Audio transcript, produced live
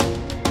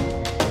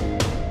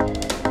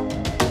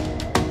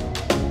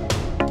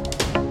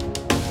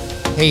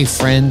Hey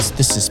friends,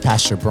 this is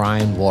Pastor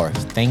Brian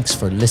Warth. Thanks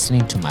for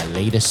listening to my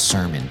latest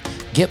sermon.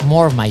 Get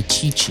more of my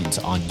teachings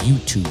on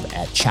YouTube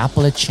at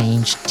Chapel of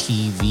Change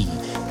TV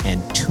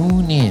and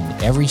tune in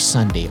every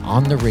Sunday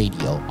on the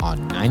radio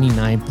on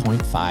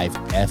 99.5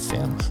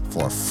 FM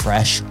for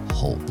fresh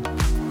hope.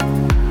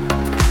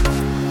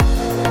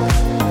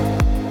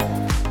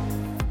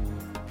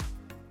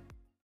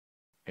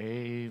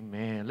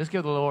 Amen. Let's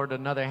give the Lord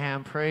another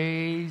hand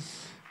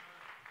praise.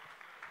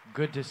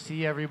 Good to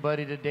see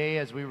everybody today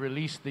as we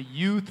release the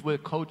youth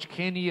with Coach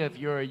Kenny. If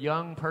you're a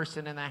young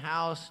person in the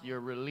house, you're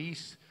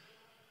released.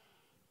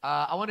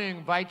 I want to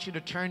invite you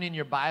to turn in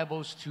your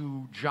Bibles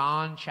to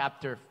John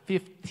chapter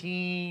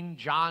 15.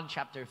 John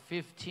chapter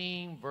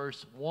 15,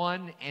 verse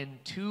 1 and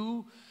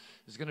 2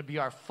 is going to be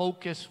our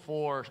focus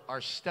for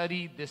our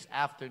study this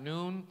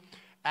afternoon.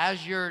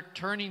 As you're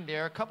turning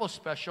there, a couple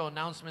special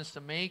announcements to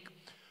make.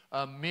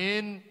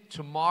 Men,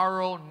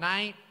 tomorrow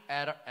night,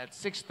 at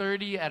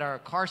 6:30 at our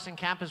Carson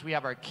campus, we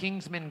have our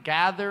Kingsmen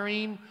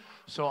gathering.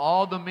 So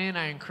all the men,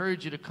 I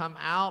encourage you to come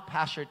out.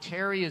 Pastor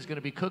Terry is going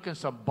to be cooking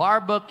some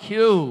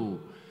barbecue.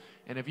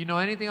 And if you know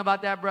anything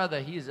about that brother,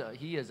 he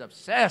is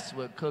obsessed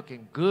with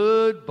cooking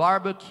good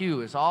barbecue.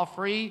 It's all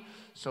free.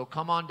 So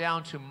come on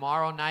down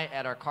tomorrow night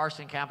at our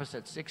Carson campus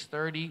at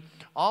 6:30.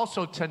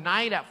 Also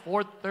tonight at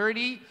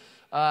 4:30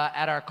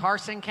 at our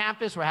Carson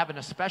campus, we're having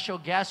a special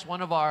guest.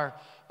 One of our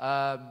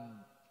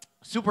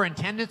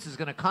superintendents is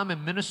going to come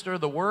and minister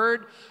the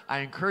word.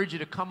 I encourage you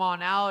to come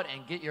on out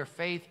and get your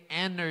faith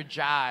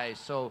energized.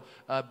 So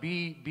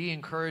be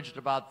encouraged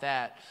about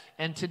that.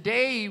 And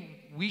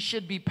today we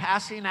should be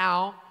passing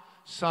out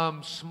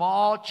some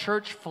small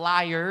church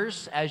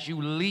flyers as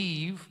you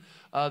leave.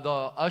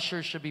 The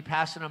ushers should be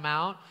passing them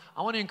out.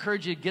 I want to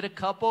encourage you to get a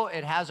couple.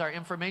 It has our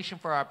information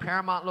for our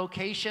Paramount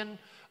location,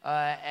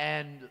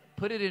 and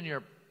put it in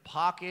your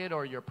pocket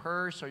or your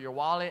purse or your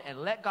wallet,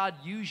 and let God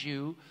use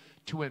you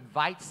to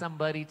invite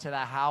somebody to the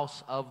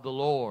house of the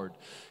Lord.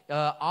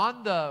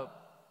 On the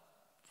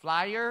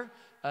flyer,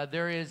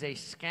 there is a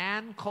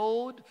scan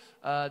code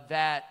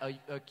that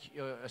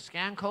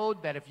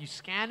if you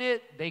scan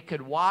it, they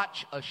could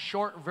watch a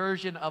short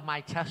version of my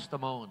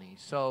testimony.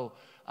 So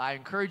I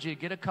encourage you to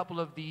get a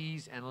couple of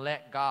these and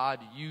let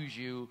God use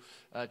you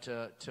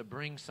to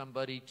bring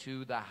somebody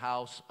to the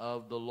house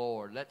of the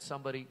Lord. Let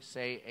somebody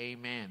say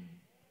amen.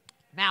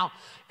 Now,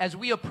 as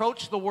we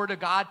approach the Word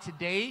of God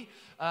today,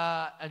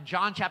 in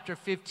John chapter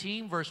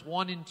 15, verse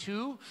 1 and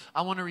 2,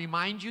 I want to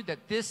remind you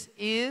that this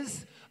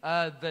is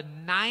the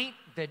night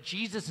that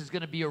Jesus is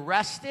going to be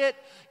arrested.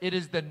 It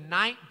is the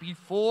night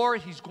before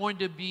he's going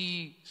to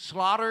be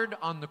slaughtered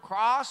on the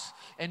cross.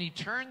 And he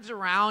turns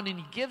around and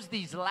he gives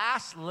these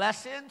last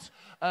lessons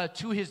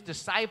to his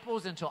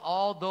disciples and to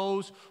all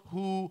those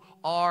who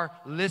are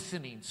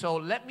listening. So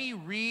let me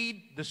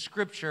read the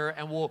scripture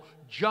and we'll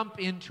jump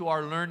into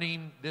our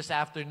learning this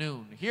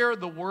afternoon. Hear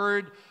the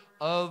word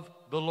of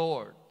the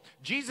Lord.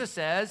 Jesus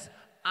says,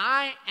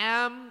 I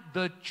am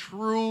the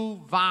true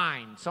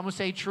vine. Someone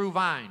say true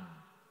vine.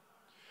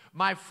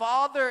 My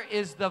Father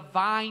is the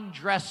vine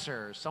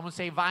dresser. Someone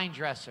say vine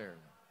dresser.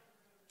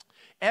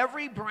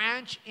 Every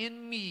branch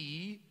in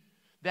me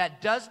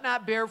that does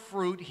not bear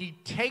fruit, he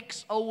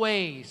takes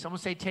away. Someone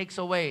say takes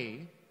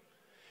away.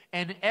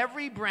 And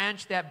every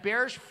branch that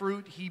bears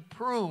fruit, he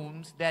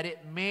prunes that it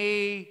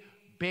may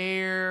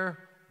bear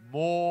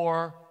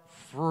more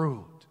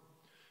fruit.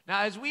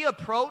 Now, as we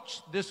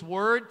approach this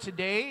word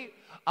today,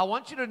 I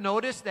want you to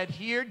notice that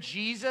here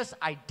Jesus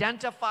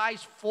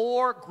identifies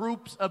four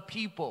groups of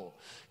people.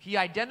 He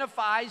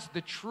identifies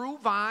the true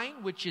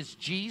vine, which is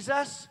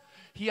Jesus.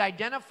 He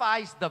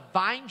identifies the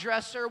vine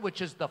dresser,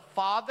 which is the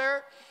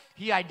Father.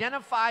 He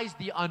identifies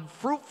the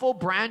unfruitful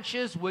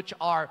branches, which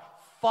are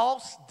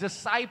false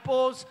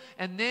disciples.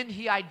 And then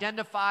he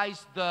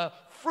identifies the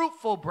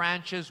fruitful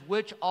branches,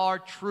 which are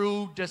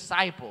true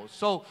disciples.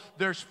 So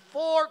there's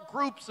four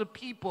groups of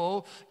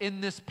people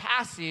in this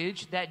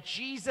passage that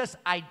Jesus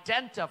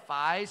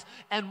identifies.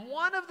 And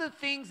one of the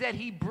things that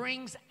he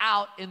brings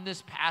out in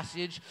this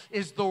passage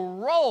is the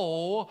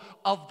role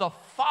of the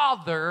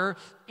Father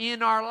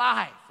in our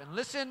life. And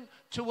listen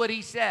to what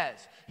he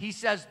says. He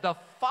says, the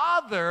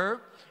Father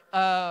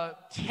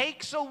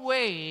takes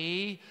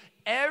away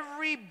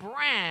every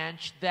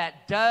branch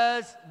that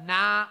does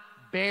not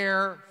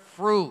bear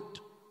fruit.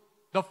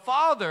 The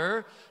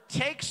Father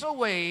takes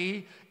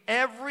away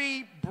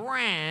every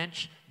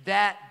branch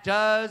that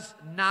does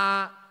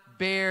not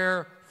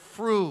bear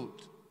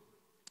fruit.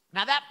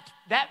 Now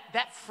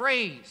that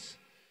phrase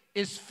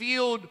is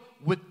filled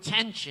with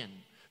tension.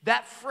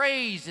 That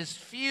phrase is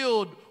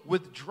filled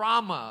with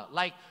drama.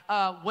 Like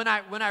when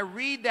I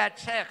read that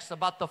text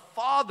about the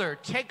Father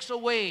takes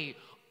away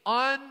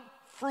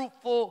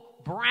unfruitful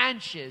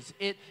branches,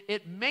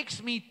 it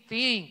makes me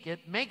think,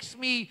 it makes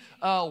me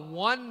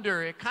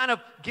wonder, it kind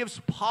of gives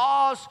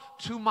pause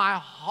to my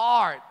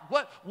heart.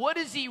 What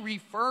is he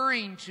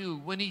referring to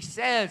when he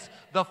says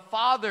the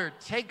Father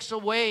takes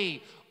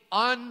away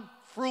unfruitful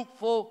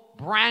unfruitful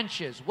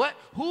branches.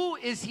 Who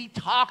is he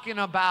talking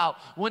about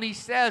when he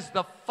says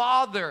the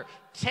Father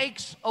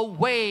takes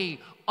away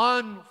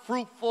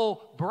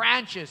unfruitful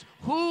branches?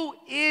 Who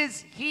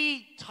is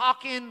he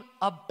talking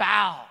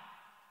about?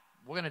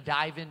 We're going to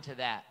dive into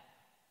that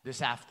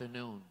this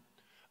afternoon.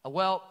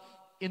 Well,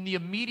 in the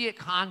immediate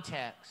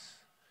context,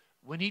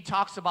 when he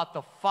talks about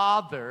the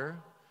Father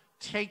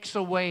takes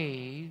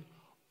away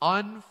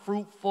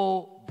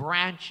unfruitful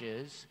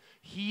branches,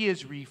 he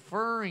is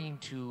referring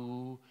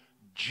to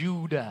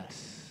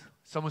Judas.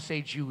 Someone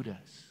say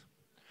Judas.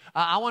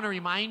 I want to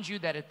remind you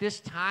that at this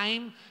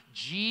time,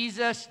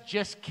 Jesus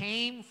just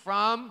came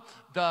from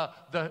the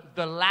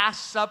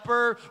Last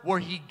Supper where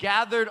he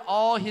gathered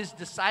all his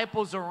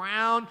disciples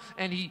around,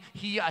 and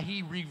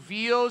he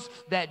reveals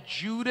that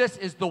Judas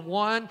is the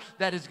one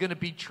that is going to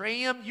betray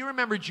him. You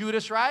remember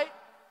Judas, right?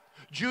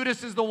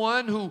 Judas is the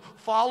one who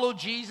followed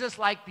Jesus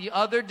like the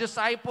other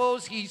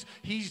disciples. He's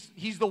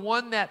the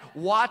one that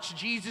watched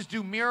Jesus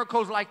do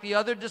miracles like the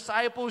other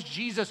disciples.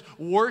 Judas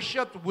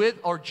worshiped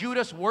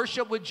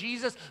with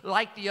Jesus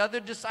like the other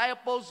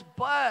disciples.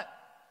 But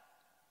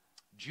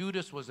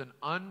Judas was an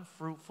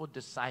unfruitful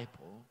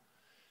disciple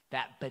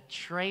that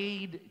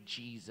betrayed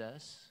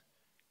Jesus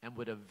and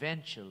would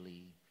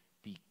eventually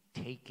be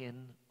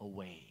taken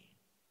away.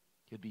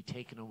 He'd be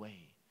taken away.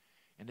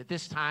 And at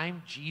this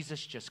time,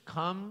 Jesus just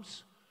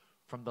comes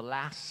from the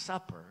Last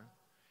Supper.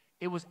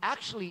 It was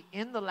actually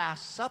in the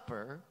Last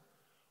Supper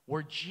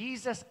where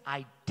Jesus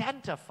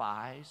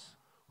identifies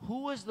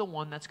who is the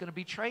one that's going to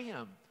betray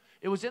him.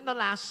 It was in the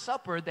Last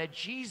Supper that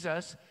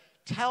Jesus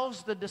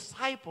tells the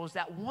disciples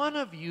that one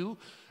of you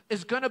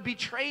is going to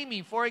betray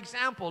me. For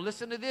example,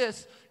 listen to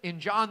this. In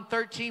John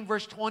 13,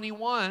 verse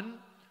 21,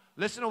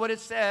 listen to what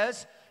it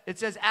says. It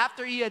says,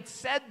 after he had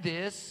said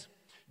this,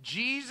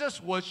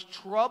 Jesus was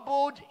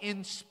troubled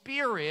in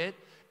spirit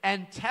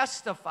and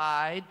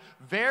testified,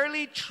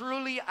 verily,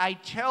 truly, I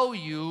tell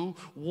you,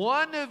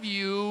 one of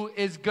you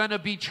is going to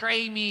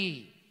betray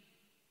me.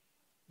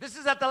 This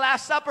is at the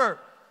Last Supper.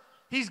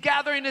 He's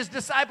gathering his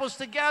disciples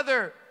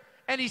together,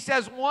 and he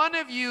says, one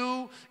of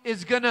you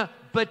is going to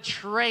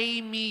betray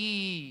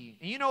me.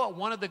 And you know what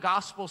one of the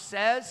Gospels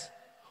says?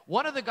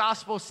 One of the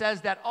Gospels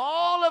says that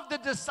all of the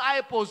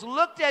disciples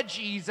looked at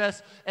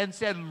Jesus and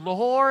said,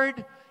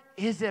 Lord,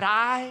 is it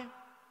I?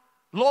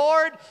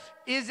 Lord,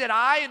 is it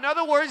I? In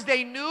other words,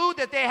 they knew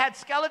that they had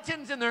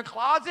skeletons in their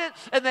closet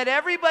and that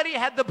everybody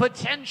had the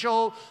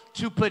potential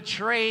to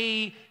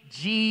betray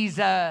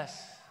Jesus.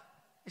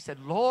 They said,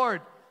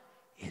 Lord,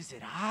 is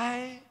it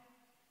I?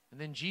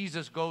 And then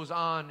Jesus goes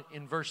on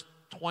in verse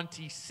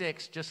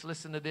 26. Just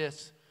listen to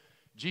this.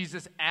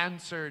 Jesus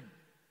answered,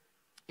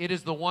 it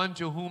is the one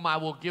to whom I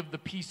will give the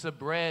piece of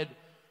bread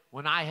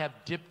when I have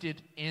dipped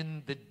it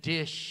in the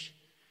dish.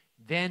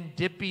 Then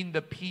dipping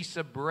the piece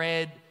of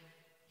bread,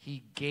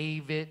 he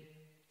gave it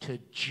to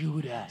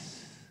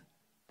Judas,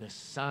 the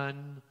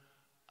son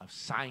of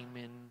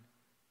Simon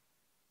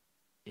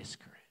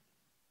Iscariot.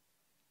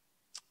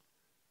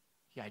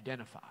 He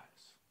identifies,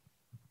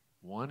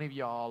 one of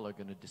y'all are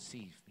going to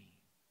deceive me.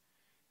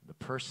 The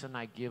person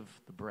I give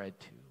the bread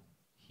to,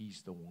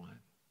 he's the one.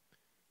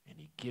 And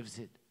he gives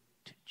it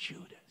to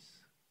Judas.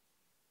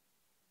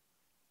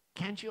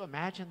 Can't you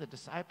imagine the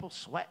disciples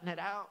sweating it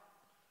out?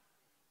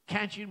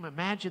 Can't you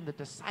imagine the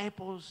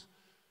disciples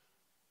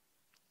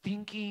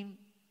thinking,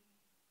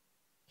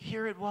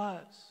 here it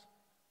was.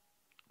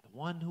 The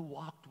one who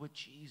walked with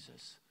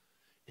Jesus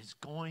is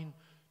going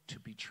to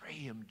betray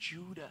him,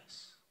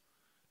 Judas.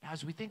 Now,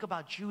 as we think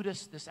about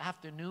Judas this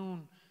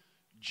afternoon,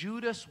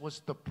 Judas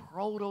was the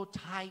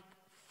prototype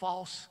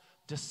false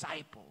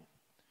disciple.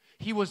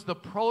 He was the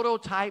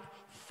prototype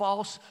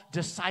false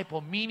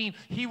disciple, meaning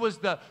he was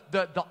the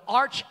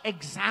arch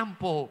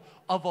example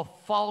of a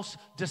false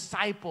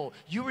disciple.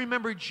 You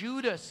remember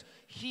Judas,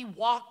 he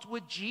walked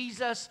with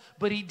Jesus,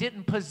 but he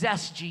didn't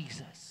possess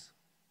Jesus.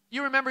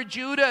 You remember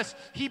Judas,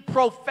 he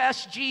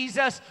professed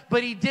Jesus,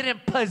 but he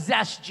didn't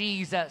possess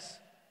Jesus.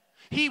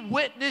 He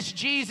witnessed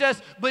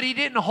Jesus, but he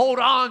didn't hold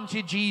on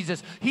to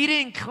Jesus. He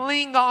didn't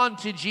cling on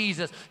to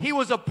Jesus. He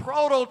was a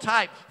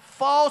prototype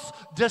false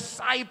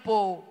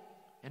disciple.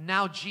 And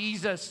now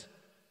Jesus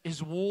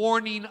is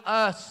warning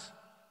us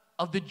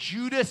of the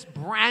Judas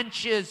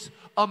branches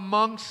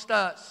amongst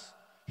us.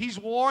 He's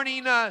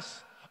warning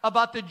us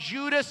about the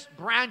Judas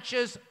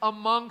branches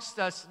amongst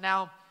us.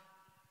 Now,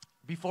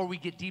 before we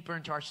get deeper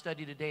into our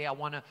study today, I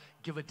want to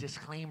give a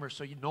disclaimer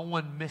so no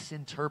one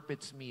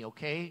misinterprets me,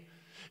 okay?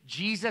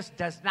 Jesus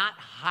does not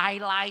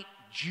highlight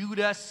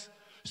Judas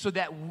so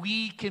that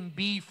we can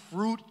be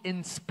fruit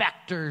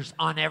inspectors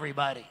on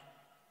everybody.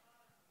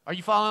 Are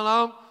you following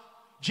along?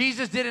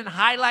 Jesus didn't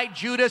highlight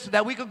Judas so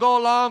that we could go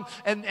along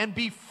and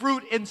be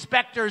fruit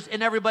inspectors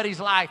in everybody's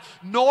life.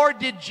 Nor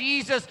did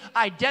Jesus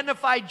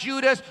identify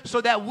Judas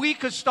so that we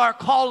could start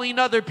calling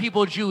other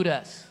people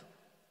Judas.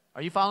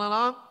 Are you following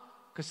along?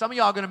 Because some of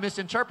y'all are going to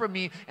misinterpret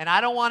me, and I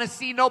don't want to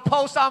see no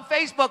posts on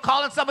Facebook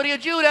calling somebody a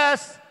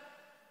Judas.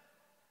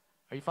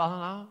 Are you following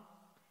along?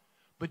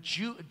 But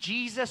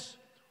Jesus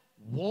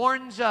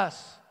warns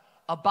us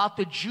about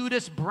the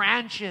Judas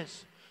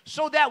branches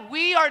so that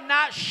we are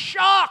not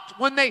shocked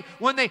when they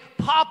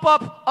pop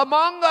up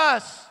among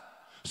us.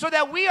 So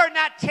that we are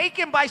not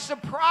taken by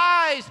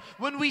surprise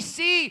when we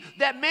see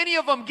that many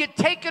of them get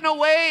taken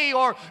away.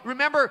 Or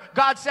remember,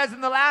 God says in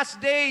the last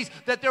days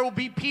that there will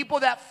be people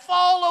that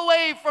fall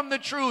away from the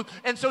truth.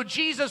 And so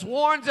Jesus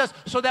warns us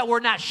so that we're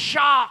not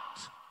shocked,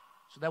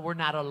 so that we're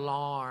not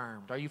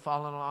alarmed. Are you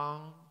following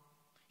along?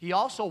 He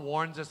also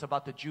warns us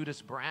about the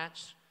Judas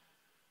branch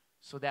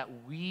so that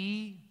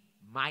we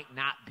might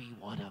not be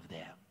one of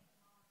them.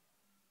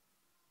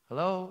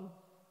 Hello?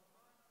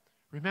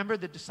 Remember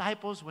the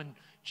disciples when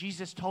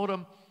Jesus told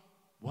them,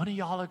 one of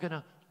y'all are going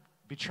to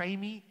betray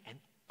me? And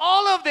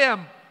all of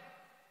them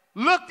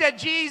looked at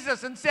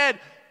Jesus and said,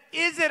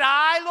 is it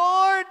I,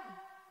 Lord?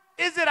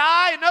 Is it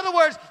I? In other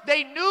words,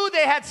 they knew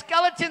they had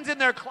skeletons in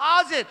their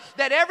closet,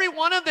 that every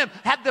one of them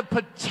had the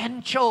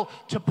potential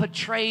to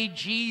betray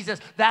Jesus.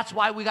 That's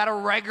why we got to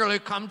regularly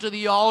come to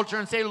the altar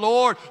and say,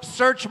 Lord,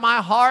 search my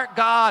heart,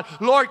 God.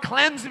 Lord,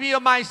 cleanse me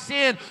of my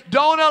sin.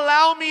 Don't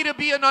allow me to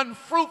be an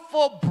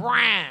unfruitful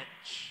branch.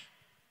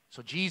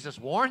 So Jesus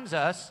warns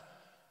us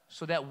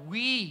so that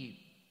we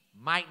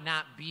might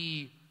not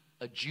be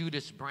a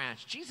Judas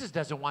branch. Jesus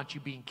doesn't want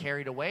you being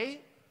carried away.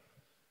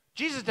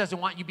 Jesus doesn't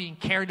want you being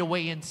carried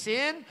away in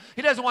sin.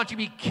 He doesn't want you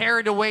to be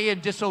carried away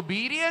in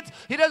disobedience.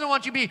 He doesn't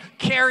want you to be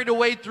carried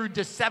away through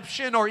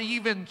deception or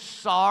even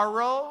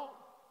sorrow.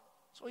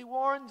 So he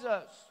warns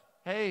us,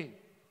 hey,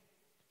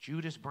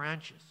 Judas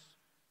branches,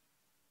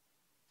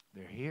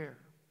 they're here.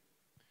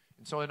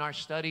 And so in our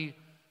study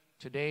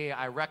today,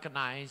 I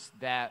recognize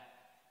that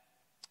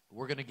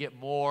we're going to get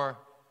more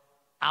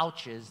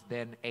ouches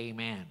than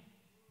amen.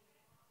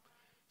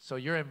 So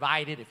you're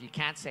invited. If you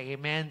can't say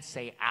amen,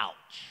 say ouch.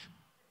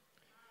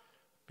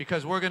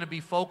 Because we're going to be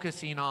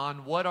focusing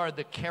on what are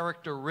the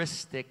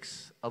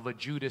characteristics of a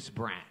Judas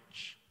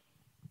branch.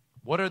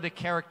 What are the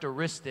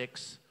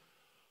characteristics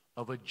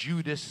of a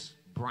Judas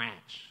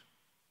branch?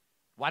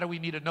 Why do we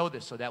need to know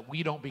this? So that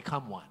we don't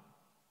become one.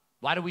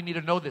 Why do we need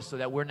to know this? So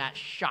that we're not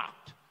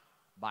shocked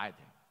by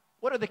them.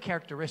 What are the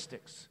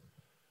characteristics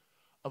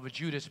of a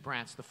Judas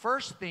branch? The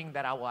first thing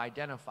that I will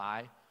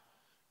identify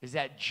is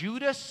that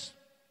Judas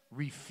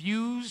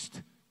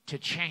refused to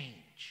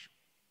change.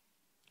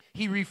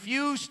 He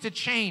refused to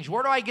change.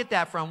 Where do I get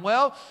that from?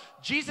 Well,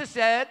 Jesus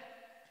said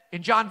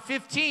in John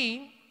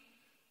 15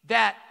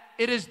 that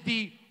it is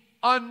the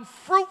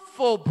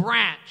unfruitful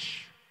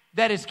branch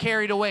that is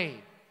carried away.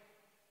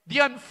 The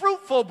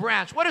unfruitful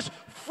branch. What does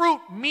fruit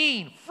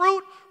mean?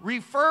 Fruit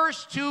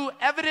refers to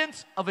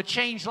evidence of a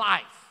changed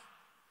life.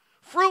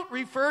 Fruit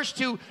refers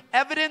to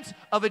evidence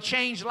of a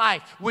changed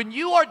life. When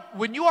you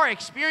are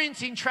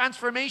experiencing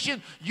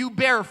transformation, you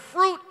bear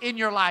fruit in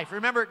your life.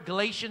 Remember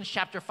Galatians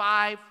chapter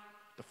 5?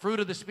 The fruit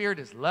of the Spirit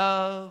is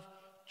love,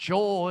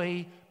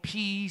 joy,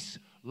 peace,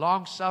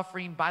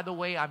 long-suffering. By the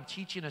way, I'm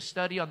teaching a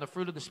study on the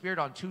fruit of the Spirit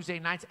on Tuesday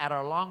nights at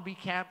our Long Beach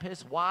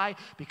campus. Why?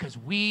 Because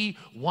we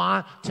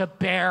want to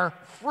bear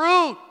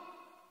fruit.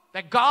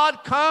 That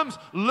God comes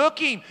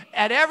looking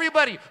at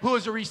everybody who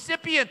is a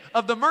recipient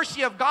of the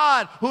mercy of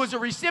God, who is a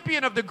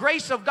recipient of the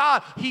grace of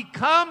God. He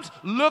comes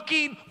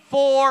looking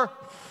for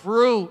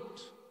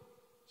fruit.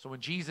 So when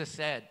Jesus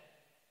said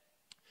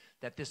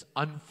that this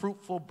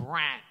unfruitful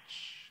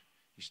branch,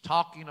 he's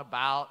talking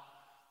about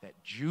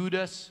that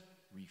Judas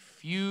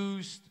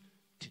refused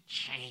to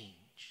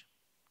change,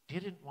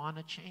 didn't want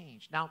to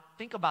change. Now,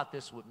 think about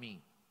this with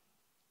me.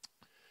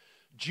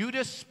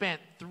 Judas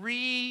spent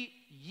 3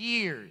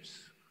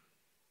 years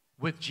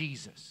with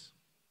Jesus.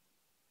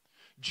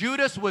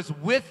 Judas was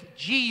with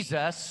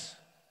Jesus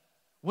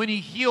when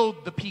he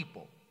healed the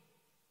people.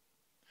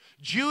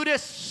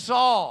 Judas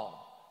saw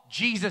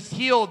Jesus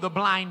heal the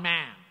blind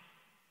man.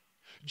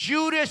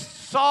 Judas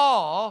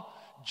saw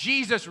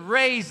Jesus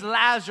raise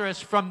Lazarus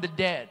from the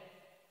dead.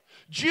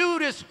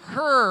 Judas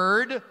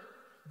heard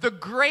the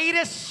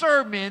greatest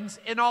sermons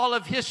in all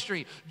of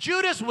history.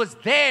 Judas was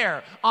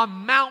there on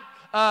Mount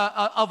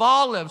of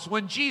Olives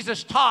when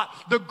Jesus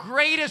taught the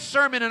greatest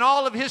sermon in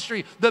all of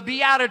history, the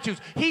Beatitudes.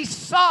 He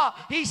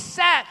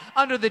sat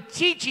under the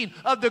teaching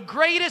of the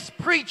greatest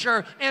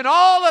preacher in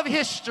all of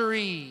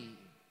history.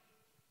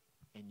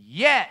 And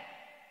yet,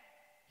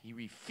 he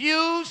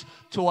refused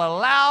to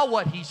allow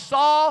what he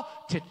saw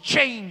to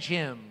change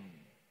him.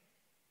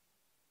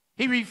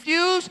 He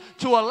refused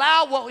to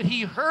allow what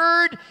he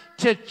heard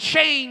to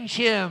change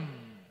him.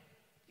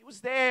 He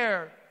was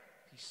there.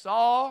 He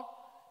saw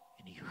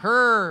and he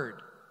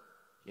heard.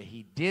 Yet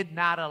he did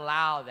not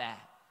allow that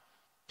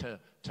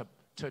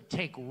to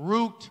take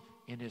root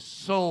in his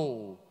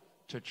soul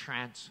to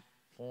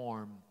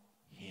transform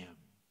him.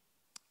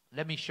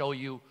 Let me show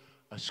you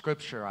a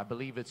scripture. I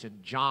believe it's in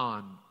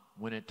John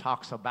when it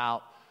talks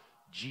about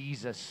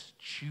Jesus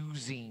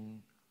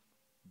choosing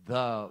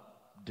the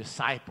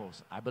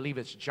disciples. I believe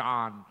it's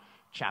John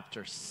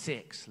chapter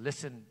 6.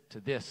 Listen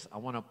to this. I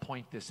want to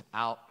point this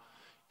out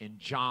in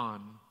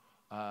John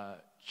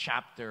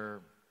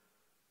chapter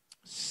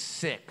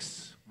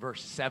 6,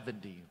 verse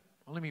 70.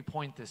 Let me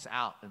point this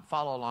out and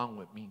follow along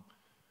with me.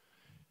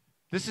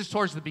 This is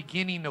towards the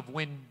beginning of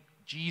when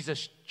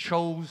Jesus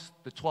chose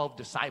the 12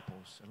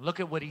 disciples. And look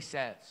at what he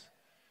says.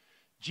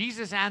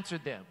 Jesus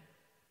answered them,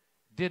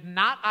 "Did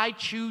not I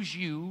choose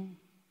you,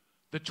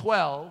 the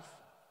 12,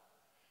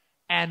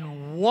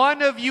 and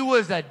one of you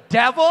is a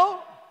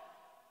devil?"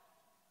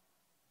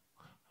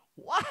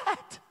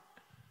 What?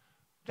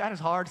 That is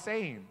hard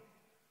saying.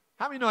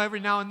 How many know every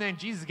now and then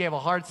Jesus gave a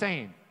hard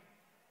saying?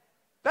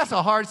 That's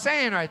a hard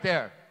saying right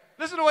there.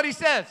 Listen to what he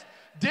says.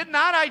 "Did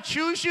not I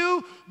choose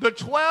you, the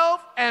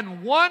 12,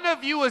 and one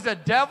of you is a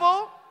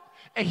devil?"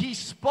 And he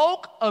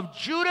spoke of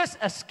Judas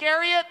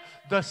Iscariot,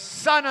 the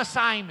son of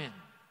Simon.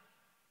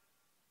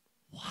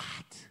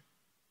 What?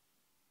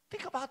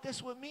 Think about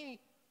this with me.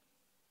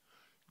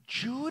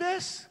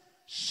 Judas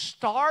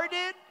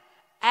started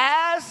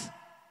as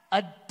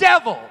a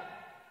devil.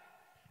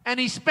 And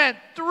he spent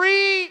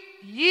 3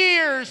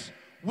 years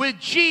with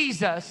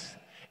Jesus.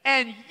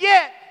 And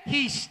yet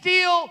he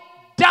still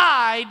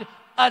died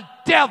a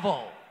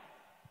devil.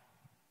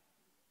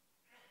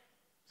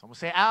 Someone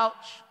say,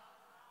 ouch.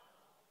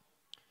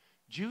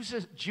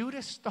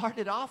 Judas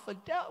started off a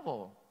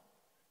devil.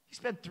 He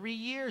spent 3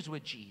 years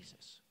with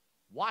Jesus,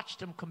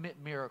 watched him commit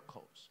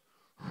miracles,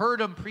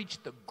 heard him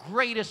preach the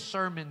greatest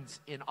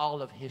sermons in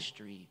all of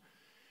history,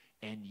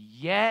 and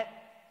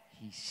yet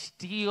he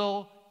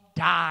still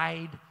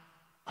died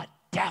a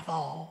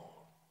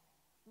devil.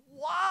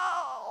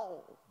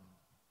 Wow!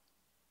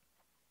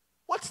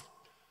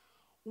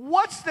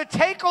 What's the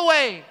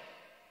takeaway?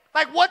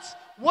 Like,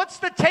 what's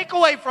the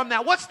takeaway from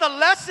that? What's the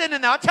lesson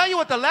in that? I'll tell you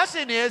what the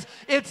lesson is.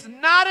 It's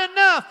not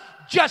enough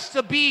just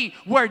to be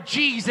where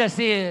Jesus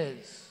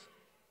is.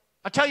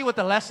 I'll tell you what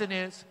the lesson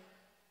is.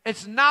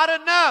 It's not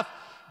enough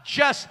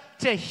just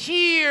to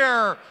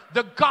hear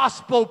the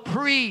gospel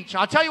preach.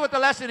 I'll tell you what the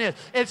lesson is.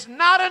 It's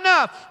not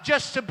enough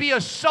just to be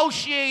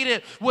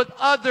associated with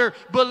other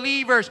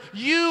believers.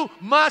 You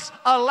must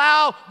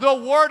allow the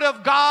Word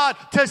of God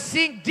to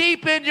sink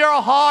deep in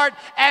your heart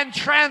and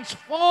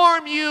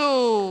transform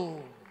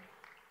you.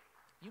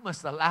 You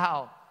must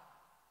allow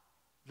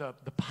the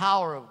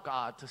power of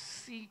God to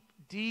seep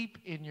deep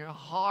in your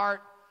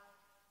heart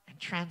and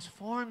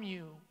transform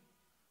you.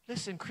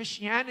 Listen,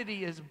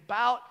 Christianity is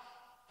about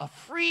a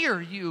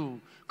freer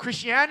you.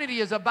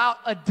 Christianity is about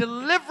a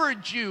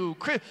delivered you.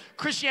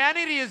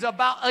 Christianity is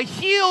about a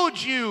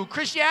healed you.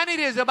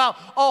 Christianity is about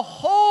a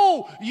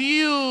whole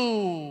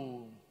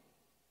you.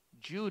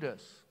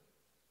 Judas,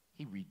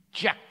 he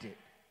rejected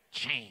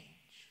change.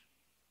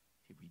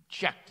 He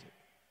rejected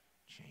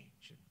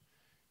change.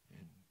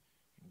 And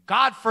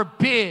God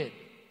forbid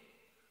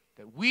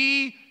that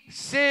we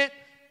sit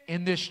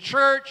in this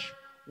church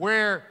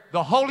where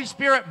the Holy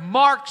Spirit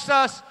marks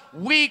us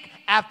week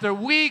after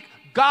week.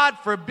 God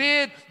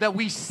forbid that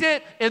we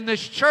sit in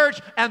this church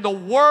and the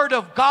Word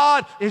of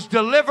God is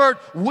delivered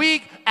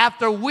week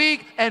after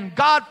week. And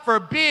God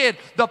forbid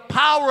the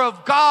power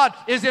of God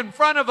is in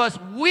front of us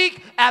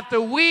week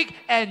after week,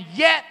 and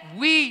yet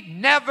we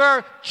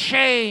never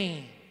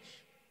change.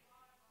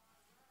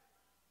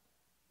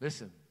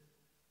 Listen,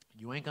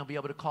 you ain't going to be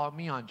able to call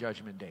me on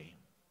Judgment Day.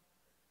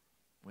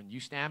 When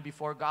you stand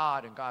before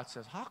God and God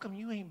says, "How come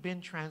you ain't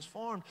been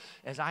transformed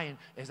as I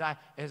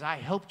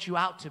helped you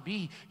out to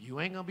be?" You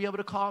ain't going to be able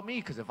to call me,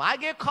 because if I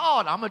get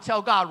called, I'm going to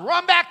tell God,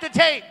 "Run back the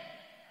tape.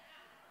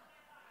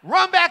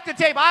 Run back the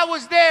tape. I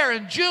was there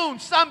in June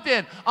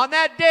something on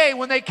that day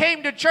when they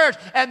came to church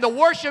and the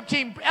worship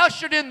team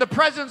ushered in the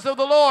presence of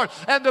the Lord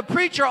and the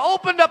preacher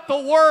opened up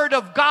the Word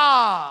of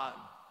God."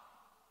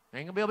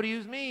 They ain't going to be able to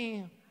use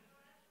me.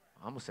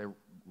 I'm going to say,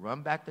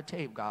 "Run back the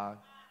tape, God."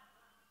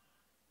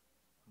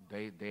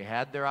 They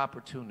had their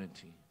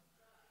opportunity.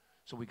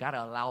 So we got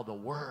to allow the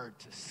Word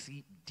to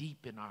seep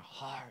deep in our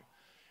heart.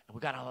 And we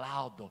got to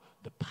allow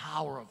the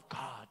power of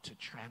God to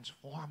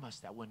transform us,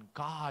 that when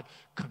God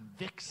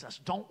convicts us,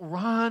 don't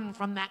run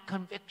from that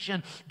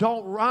conviction.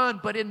 Don't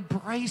run, but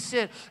embrace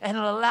it and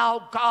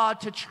allow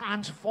God to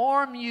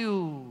transform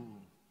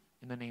you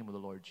in the name of the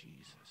Lord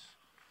Jesus.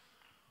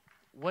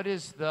 What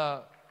is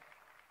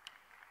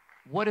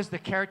the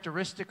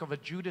characteristic of a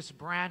Judas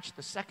branch?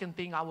 The second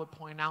thing I would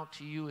point out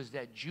to you is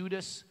that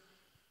Judas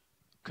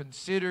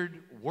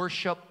considered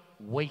worship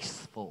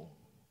wasteful.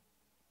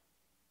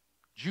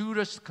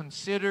 Judas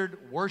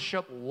considered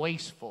worship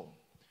wasteful.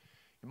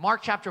 In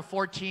Mark chapter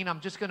 14, I'm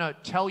just going to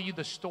tell you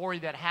the story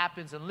that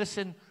happens and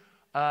listen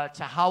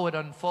to how it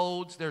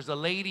unfolds. There's a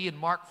lady in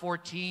Mark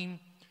 14.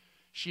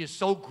 She is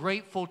so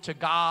grateful to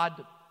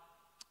God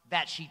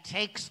that she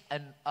takes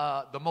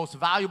the most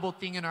valuable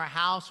thing in her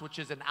house, which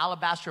is an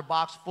alabaster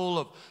box full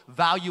of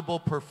valuable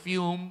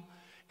perfume.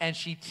 And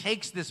she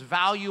takes this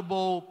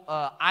valuable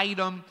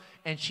item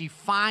and she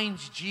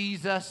finds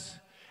Jesus.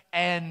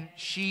 And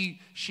she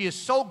is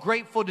so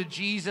grateful to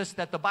Jesus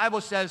that the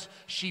Bible says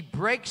she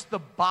breaks the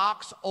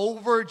box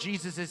over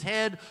Jesus'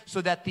 head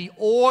so that the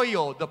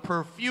oil, the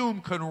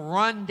perfume, can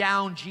run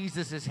down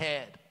Jesus'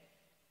 head.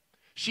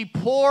 She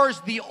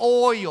pours the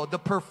oil, the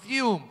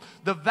perfume,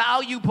 the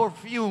value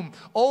perfume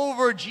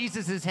over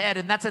Jesus' head.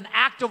 And that's an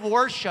act of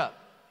worship.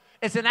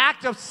 It's an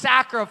act of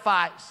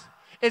sacrifice.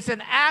 It's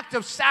an act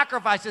of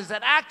sacrifice. It's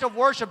an act of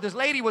worship. This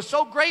lady was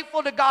so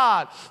grateful to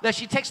God that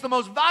she takes the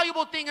most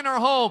valuable thing in her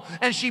home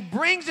and she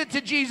brings it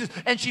to Jesus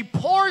and she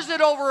pours it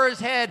over his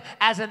head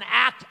as an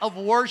act of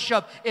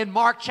worship in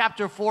Mark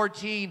chapter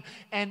 14.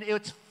 And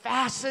it's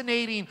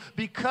fascinating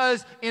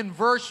because in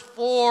verse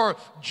 4,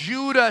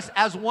 Judas,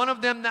 as one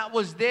of them that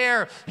was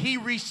there, he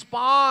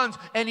responds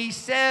and he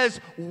says,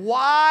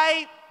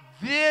 "Why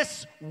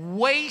this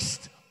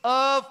waste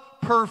of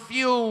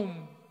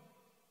perfume?"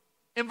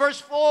 In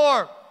verse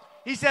 4,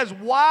 he says,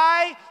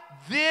 "Why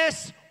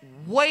this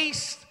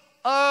waste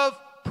of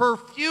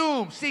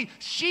perfume?" See,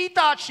 she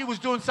thought she was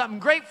doing something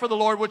great for the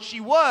Lord, which she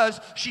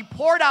was. She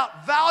poured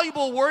out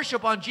valuable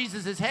worship on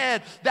Jesus'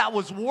 head. That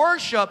was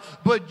worship.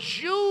 But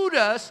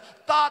Judas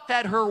thought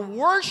that her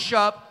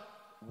worship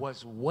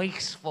was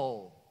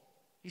wasteful.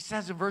 He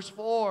says in verse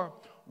 4,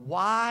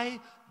 "Why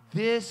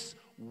this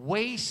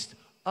waste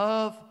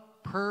of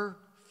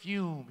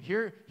perfume?"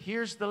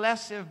 Here's the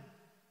lesson.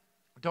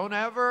 Don't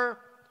ever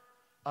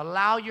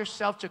allow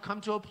yourself to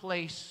come to a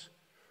place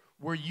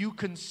where you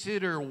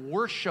consider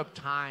worship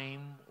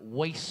time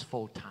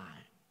wasteful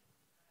time.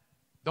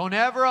 Don't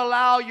ever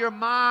allow your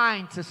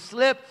mind to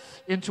slip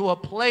into a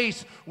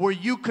place where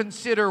you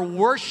consider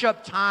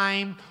worship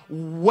time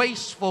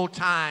wasteful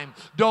time.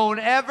 Don't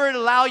ever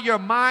allow your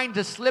mind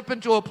to slip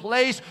into a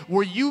place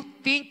where you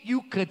think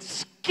you could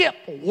skip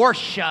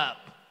worship.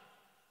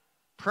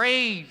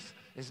 Praise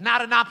is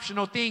not an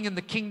optional thing in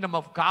the kingdom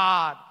of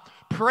God.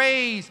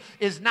 Praise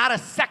is not a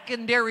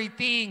secondary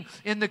thing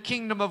in the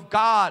kingdom of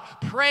God.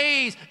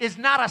 Praise is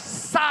not a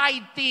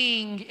side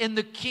thing in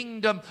the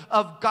kingdom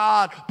of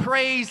God.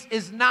 Praise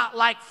is not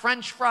like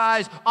French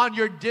fries on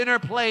your dinner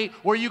plate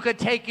where you could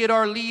take it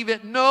or leave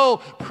it. No,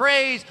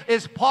 praise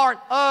is part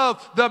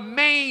of the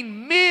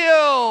main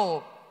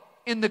meal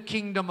in the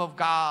kingdom of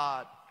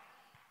God.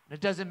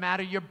 It doesn't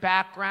matter your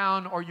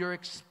background or your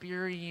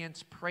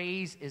experience.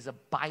 Praise is a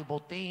Bible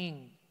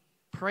thing.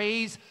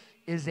 Praise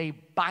is a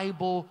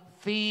Bible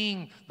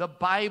thing. The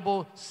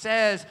Bible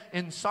says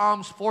in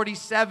Psalms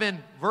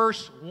 47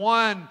 verse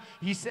 1,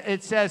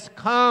 it says,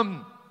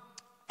 "Come,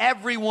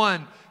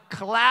 everyone,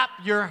 clap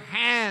your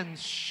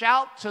hands,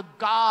 shout to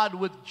God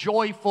with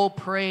joyful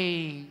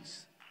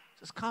praise." It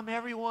says, "Come,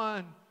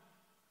 everyone,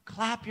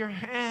 clap your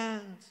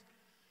hands,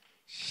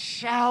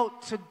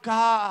 shout to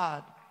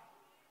God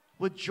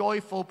with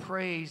joyful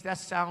praise." That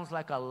sounds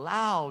like a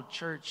loud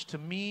church to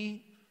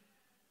me.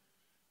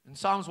 In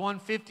Psalms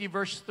 150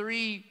 verse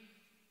 3,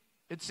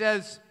 it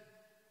says,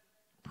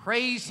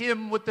 "Praise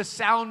him with the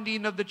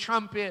sounding of the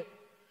trumpet.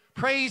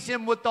 Praise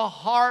him with the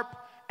harp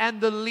and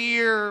the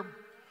lyre.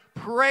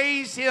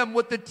 Praise him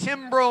with the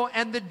timbrel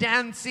and the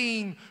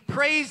dancing.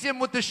 Praise him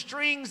with the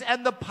strings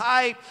and the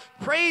pipe.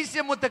 Praise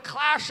him with the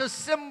clash of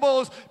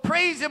cymbals.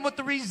 Praise him with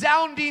the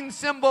resounding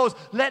cymbals.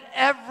 Let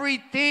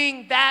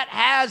everything that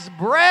has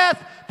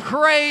breath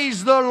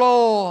praise the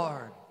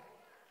Lord."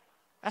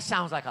 That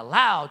sounds like a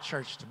loud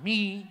church to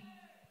me.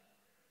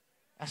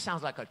 That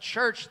sounds like a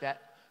church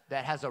that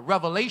has a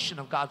revelation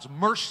of God's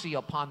mercy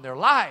upon their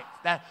life.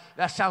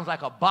 That sounds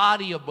like a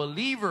body of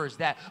believers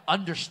that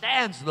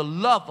understands the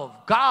love of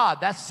God.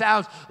 That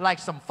sounds like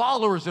some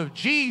followers of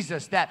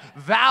Jesus that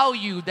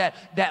value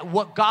that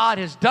what God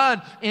has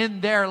done in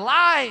their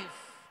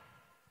life.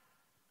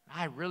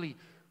 I really,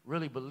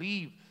 really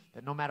believe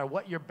that no matter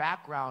what your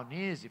background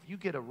is, if you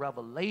get a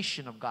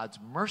revelation of God's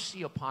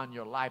mercy upon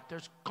your life,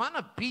 there's going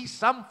to be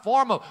some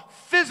form of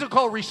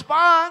physical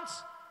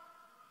response.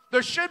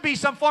 There should be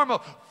some form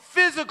of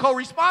physical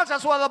response.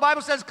 That's why the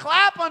Bible says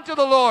clap unto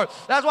the Lord.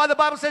 That's why the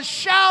Bible says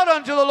shout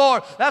unto the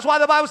Lord. That's why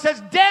the Bible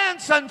says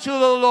dance unto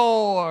the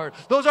Lord.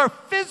 Those are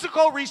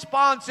physical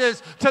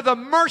responses to the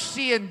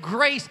mercy and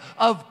grace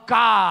of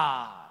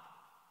God.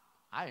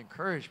 I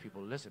encourage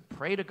people, listen,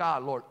 pray to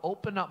God, "Lord,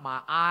 open up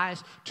my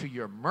eyes to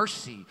your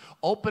mercy.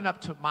 Open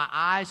up to my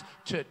eyes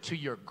to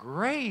your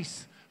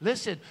grace."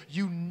 Listen,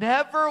 you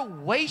never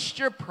waste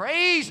your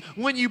praise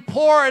when you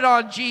pour it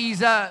on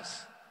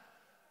Jesus.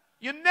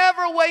 You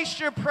never waste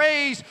your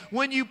praise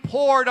when you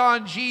pour it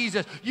on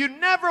Jesus. You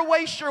never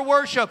waste your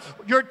worship,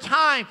 your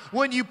time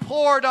when you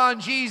pour it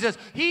on Jesus.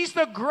 He's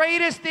the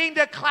greatest thing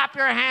to clap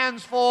your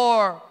hands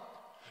for.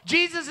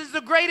 Jesus is the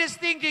greatest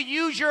thing to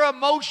use your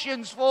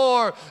emotions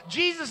for.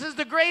 Jesus is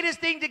the greatest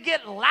thing to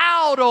get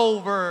loud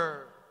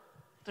over.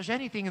 If there's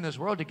anything in this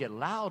world to get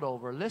loud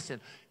over,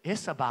 listen,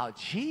 it's about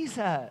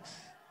Jesus.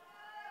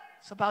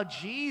 It's about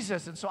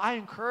Jesus. And so I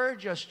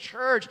encourage us,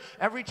 church,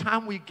 every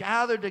time we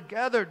gather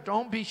together,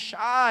 don't be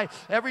shy.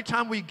 Every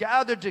time we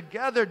gather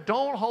together,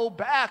 don't hold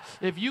back.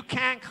 If you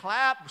can't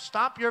clap,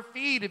 stop your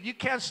feet. If you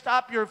can't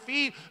stop your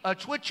feet,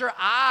 twitch your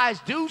eyes.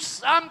 Do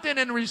something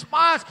in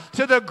response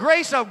to the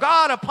grace of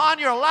God upon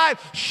your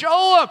life.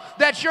 Show them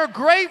that you're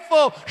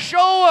grateful.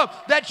 Show them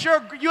that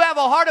you have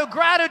a heart of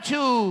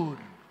gratitude.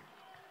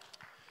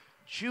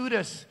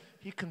 Judas,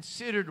 he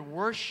considered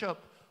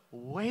worship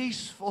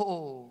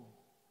wasteful.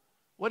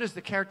 What is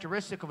the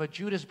characteristic of a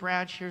Judas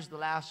branch? Here's the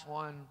last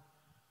one.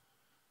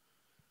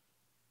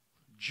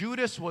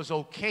 Judas was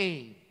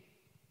okay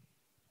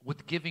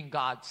with giving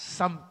God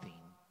something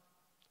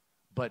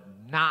but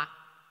not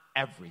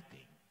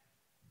everything.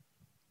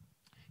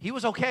 He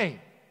was okay.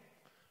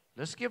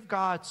 Let's give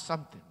God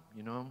something,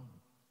 you know.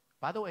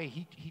 By the way,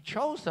 he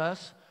chose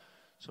us,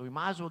 so we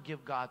might as well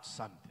give God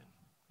something.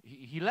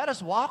 He let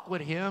us walk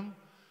with him,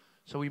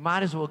 so we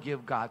might as well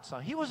give God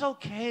something. He was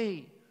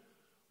okay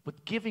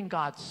with giving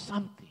God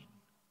something,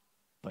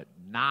 but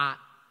not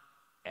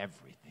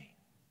everything.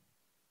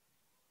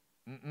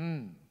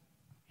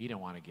 He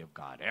didn't want to give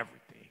God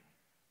everything.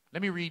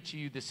 Let me read to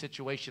you the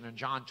situation in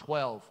John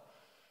 12,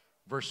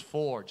 verse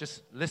 4.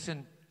 Just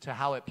listen to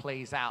how it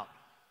plays out.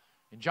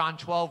 In John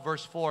 12,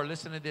 verse 4,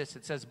 listen to this.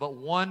 It says, but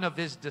one of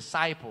his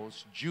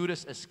disciples,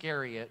 Judas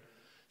Iscariot,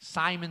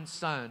 Simon's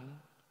son,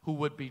 who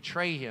would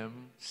betray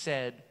him,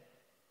 said,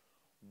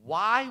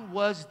 why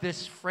was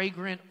this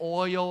fragrant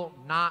oil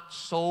not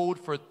sold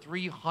for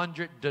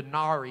 300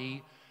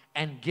 denarii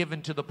and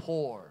given to the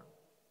poor?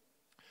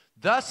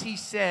 Thus he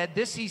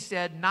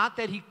said, not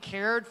that he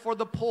cared for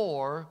the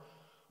poor,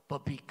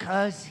 but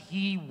because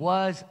he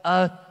was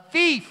a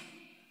thief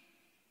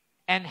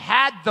and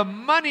had the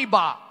money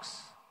box.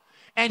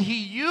 And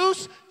he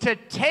used to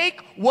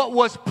take what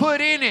was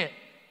put in it.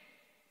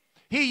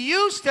 He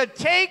used to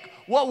take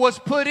what was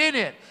put in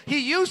it. He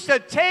used to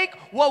take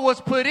what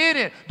was put in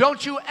it.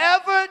 Don't you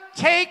ever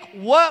take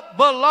what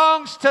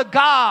belongs to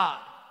God.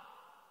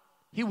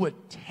 He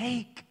would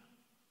take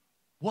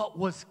what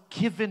was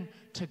given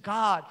to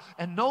God.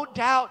 And no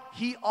doubt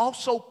he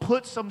also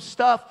put some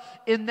stuff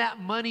in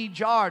that money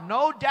jar.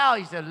 No doubt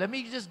he said, let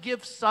me just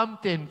give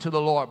something to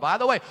the Lord. By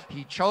the way,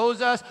 he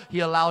chose us.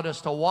 He allowed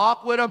us to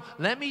walk with him.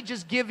 Let me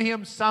just give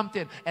him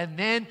something. And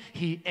then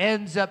he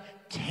ends up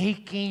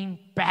taking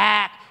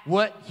back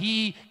what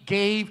he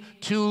gave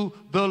to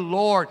the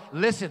Lord.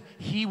 Listen,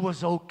 he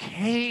was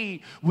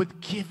okay with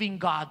giving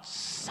God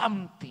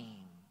something,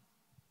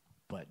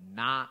 but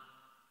not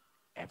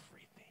everything.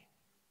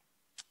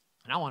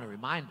 And I want to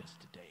remind us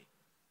today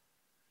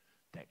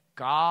that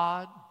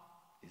God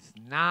is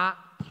not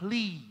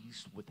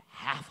pleased with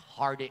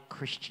half-hearted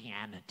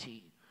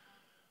Christianity.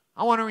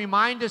 I want to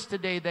remind us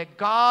today that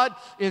God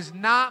is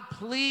not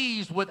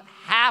pleased with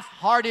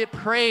half-hearted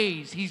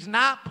praise. He's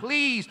not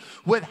pleased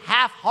with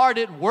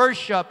half-hearted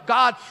worship.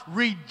 God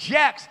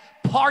rejects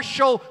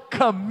partial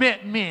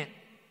commitment.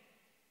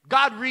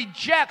 God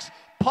rejects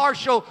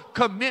partial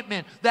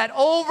commitment. That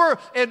over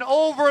and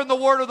over in the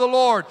word of the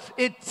Lord,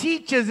 it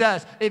teaches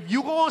us, if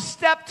you're going to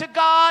step to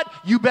God,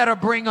 you better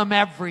bring him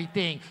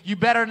everything. You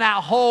better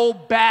not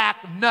hold back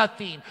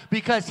nothing,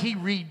 because he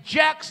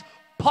rejects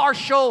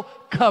partial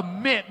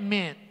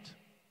commitment.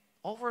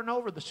 Over and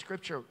over, the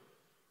scripture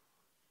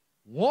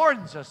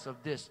warns us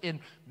of this. In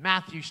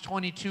Matthew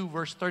 22,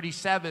 verse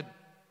 37,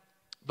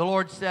 the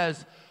Lord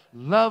says,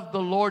 love the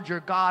Lord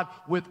your God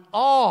with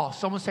all,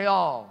 someone say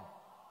all,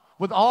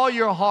 with all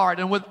your heart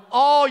and with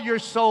all your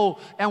soul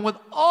and with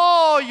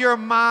all your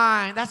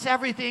mind. That's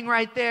everything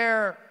right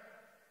there.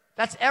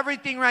 That's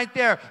everything right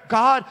there.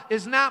 God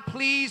is not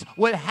pleased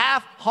with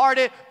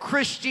half-hearted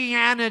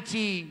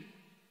Christianity.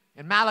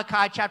 In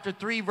Malachi chapter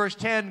 3, verse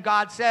 10,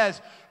 God says,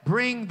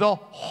 bring the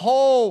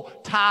whole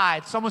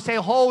tithe. Someone say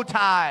whole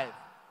tithe.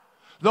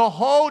 The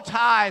whole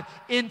tithe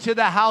into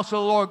the house of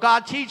the Lord.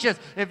 God teaches,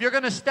 if you're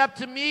going to step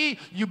to me,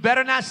 you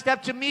better not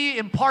step to me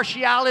in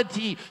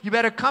partiality. You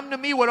better come to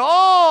me with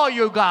all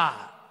you got.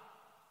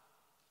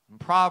 In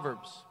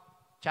Proverbs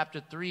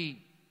chapter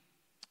 3,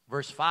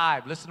 verse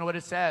 5, listen to what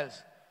it says.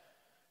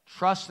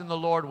 Trust in the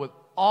Lord with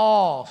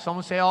all,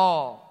 someone say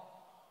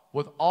all,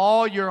 with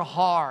all your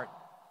heart,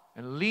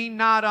 and lean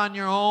not on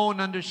your own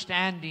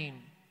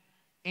understanding.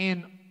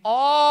 In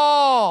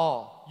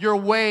all your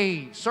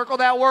ways, circle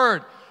that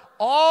word,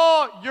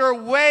 all your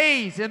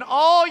ways, in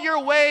all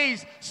your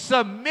ways,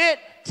 submit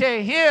to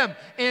him.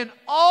 In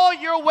all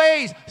your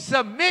ways,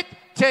 submit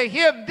to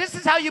him. This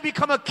is how you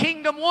become a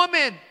kingdom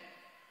woman.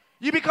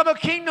 You become a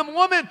kingdom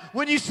woman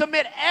when you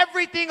submit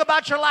everything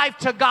about your life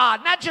to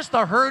God, not just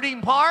the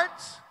hurting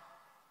parts.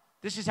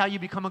 This is how you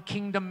become a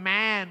kingdom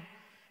man,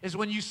 is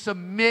when you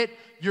submit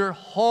your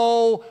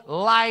whole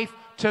life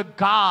to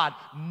God,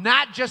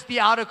 not just the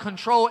out of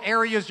control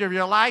areas of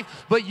your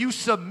life, but you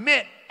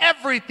submit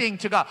everything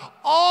to God.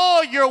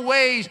 All your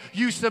ways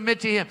you submit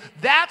to him.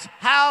 That's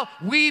how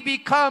we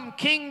become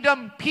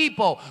kingdom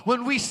people,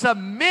 when we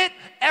submit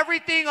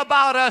everything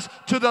about us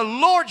to the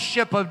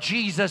lordship of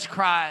Jesus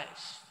Christ.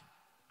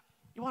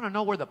 You want to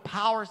know where the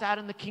power's at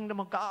in the kingdom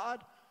of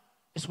God?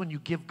 It's when you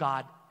give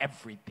God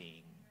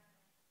everything.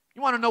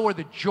 You want to know where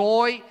the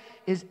joy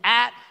is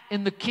at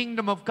in the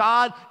kingdom of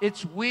God?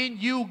 It's when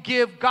you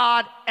give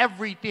God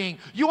everything.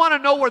 You want to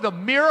know where the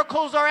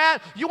miracles are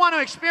at? You want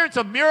to experience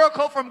a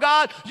miracle from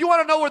God? You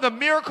want to know where the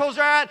miracles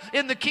are at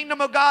in the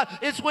kingdom of God?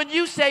 It's when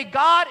you say,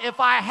 God,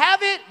 if I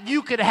have it,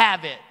 you could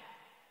have it.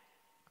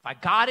 If I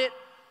got it,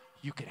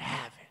 you could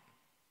have it.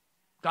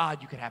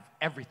 God, you could have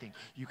everything.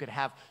 You could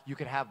have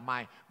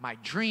my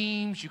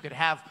dreams. You could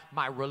have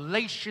my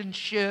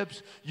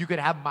relationships. You could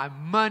have my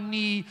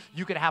money.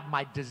 You could have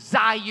my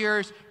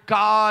desires.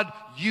 God,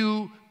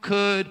 you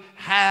could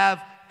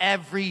have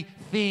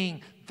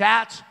everything.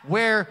 That's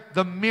where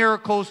the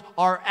miracles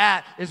are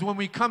at, is when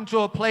we come to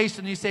a place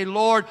and you say,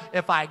 Lord,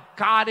 if I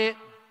got it,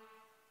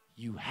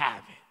 you have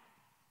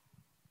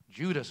it.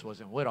 Judas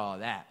wasn't with all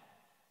that.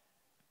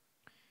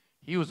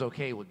 He was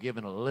okay with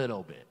giving a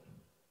little bit.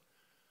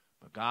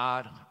 But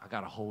God, I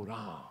got to hold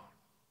on.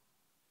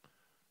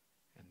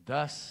 And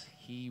thus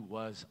he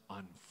was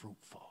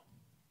unfruitful.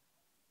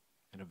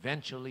 And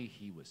eventually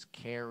he was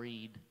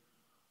carried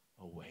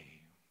away.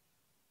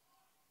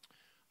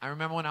 I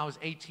remember when I was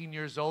 18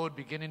 years old,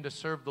 beginning to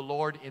serve the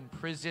Lord in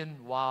prison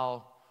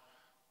while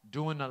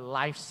doing a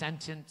life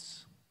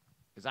sentence.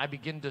 As I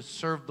began to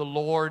serve the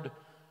Lord,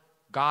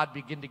 God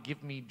began to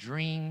give me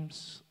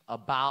dreams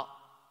about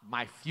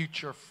my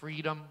future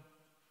freedom.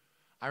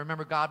 I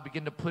remember God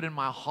began to put in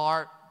my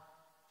heart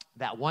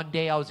that one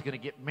day I was going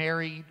to get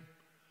married.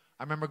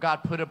 I remember God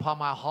put upon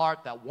my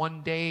heart that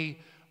one day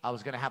I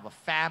was going to have a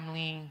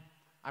family.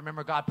 I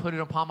remember God put it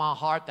upon my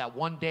heart that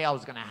one day I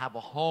was going to have a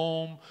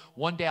home.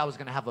 One day I was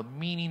going to have a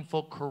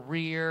meaningful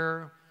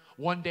career.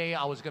 One day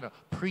I was going to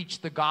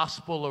preach the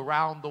gospel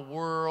around the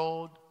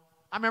world.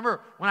 I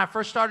remember when I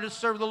first started to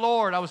serve the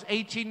Lord, I was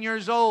 18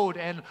 years old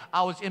and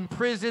I was in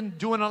prison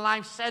doing a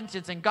life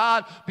sentence, and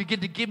God began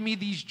to give me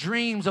these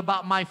dreams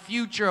about my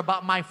future,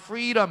 about my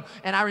freedom.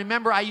 And I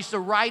remember I used to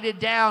write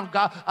it down.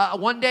 God,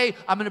 one day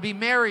I'm going to be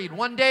married.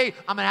 One day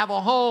I'm going to have a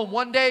home.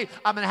 One day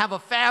I'm going to have a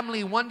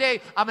family. One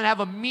day I'm going to have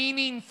a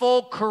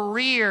meaningful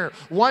career.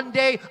 One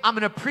day I'm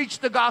going to preach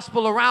the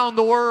gospel around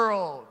the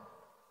world.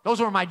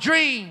 Those were my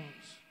dreams.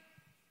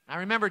 I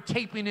remember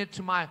taping it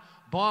to my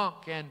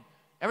bunk, and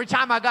every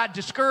time I got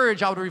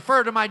discouraged, I would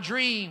refer to my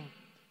dream.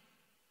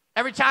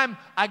 Every time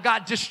I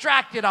got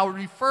distracted, I would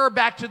refer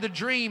back to the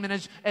dream.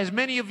 And as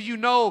many of you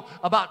know,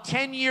 about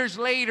 10 years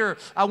later,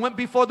 I went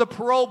before the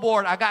parole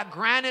board. I got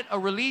granted a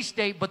release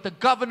date, but the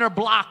governor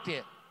blocked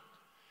it.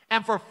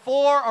 And for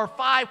 4 or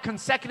 5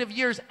 consecutive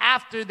years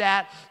after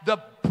that, the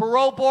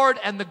parole board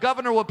and the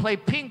governor would play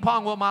ping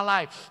pong with my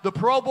life. The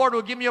parole board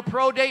will give me a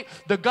parole date,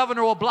 the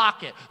governor will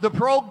block it. The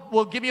parole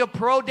will give me a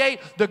parole date,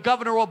 the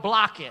governor will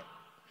block it.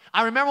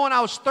 I remember when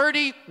I was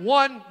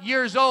 31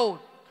 years old,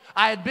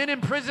 I had been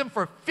in prison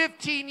for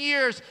 15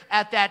 years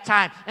at that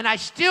time, and I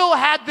still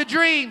had the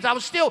dreams. I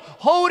was still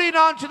holding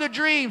on to the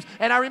dreams,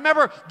 and I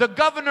remember the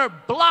governor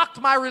blocked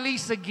my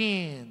release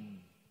again.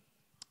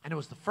 And it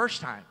was the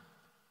first time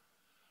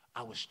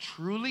I was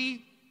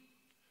truly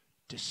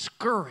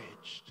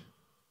discouraged,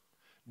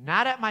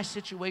 not at my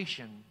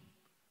situation,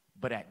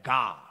 but at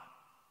God.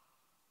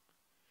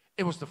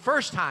 It was the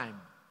first time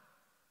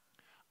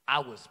I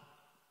was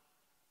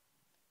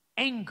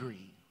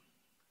angry,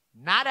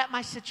 not at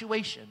my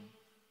situation,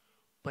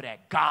 but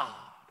at God.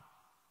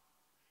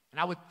 And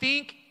I would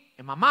think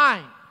in my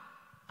mind,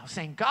 I was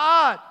saying,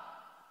 God,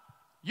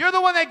 you're the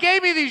one that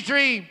gave me these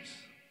dreams.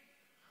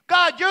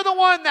 God, you're the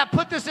one that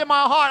put this in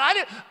my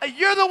heart.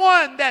 You're the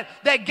one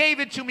that gave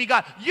it to me,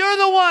 God. You're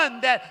the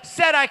one that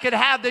said I could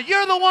have that.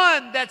 You're the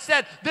one that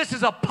said this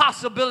is a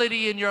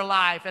possibility in your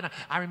life. And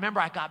I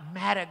remember I got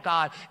mad at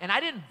God. And I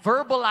didn't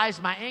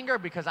verbalize my anger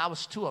because I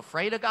was too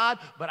afraid of God,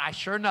 but I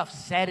sure enough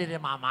said it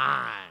in my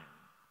mind.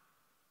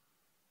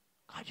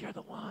 God, you're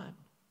the one.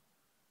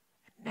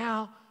 And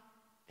now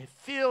it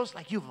feels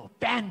like you've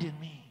abandoned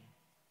me.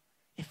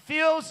 It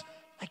feels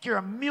like you're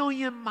a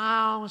million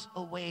miles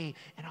away.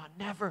 And I'll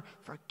never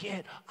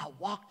forget, I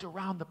walked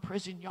around the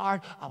prison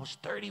yard. I was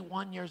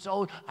 31 years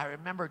old. I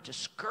remember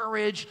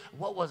discouraged.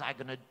 What was I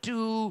going to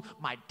do?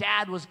 My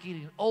dad was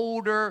getting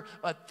older.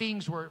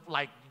 Things were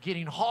like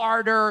getting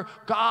harder.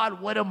 God,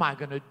 what am I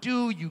going to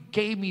do? You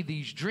gave me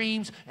these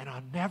dreams. And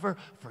I'll never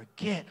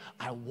forget,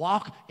 I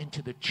walk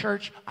into the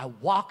church. I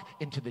walk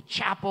into the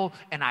chapel,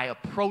 and I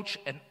approach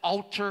an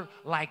altar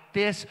like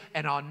this.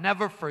 And I'll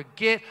never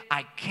forget,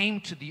 I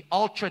came to the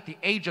altar at the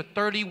age of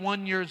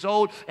 31 years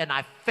old, and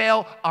I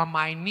fell on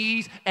my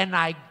knees, and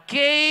I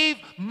gave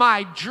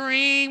my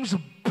dreams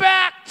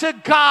back to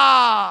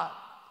God.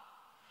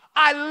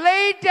 I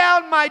laid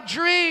down my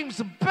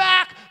dreams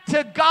back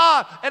to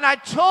God, and I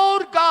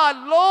told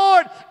God,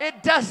 Lord,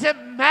 it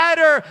doesn't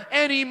matter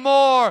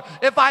anymore.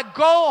 If I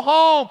go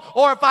home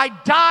or if I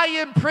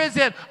die in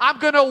prison, I'm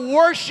going to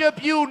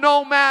worship you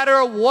no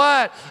matter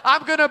what.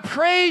 I'm going to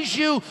praise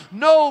you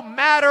no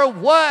matter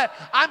what.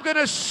 I'm going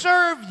to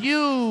serve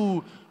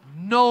you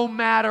no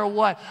matter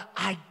what.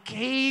 I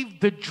gave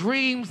the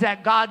dreams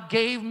that God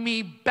gave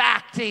me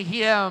back to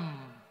Him.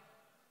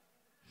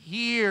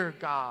 Here,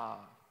 God.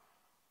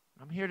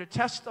 I'm here to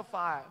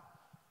testify.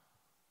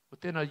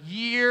 Within a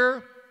year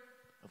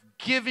of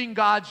giving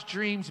God's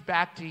dreams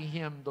back to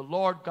Him, the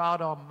Lord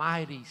God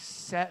Almighty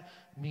set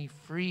me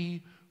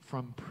free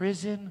from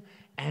prison.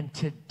 And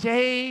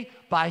today,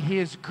 by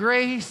His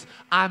grace,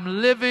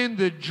 I'm living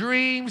the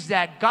dreams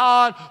that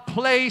God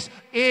placed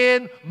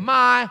in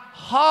my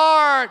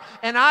heart.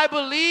 And I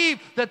believe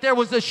that there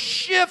was a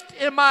shift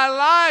in my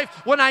life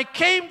when I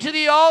came to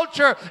the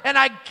altar and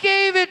I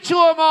gave it to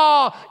Him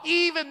all.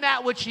 Even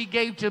that which He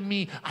gave to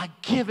me, I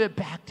give it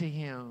back to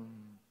Him.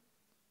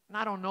 And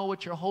I don't know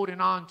what you're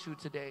holding on to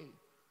today.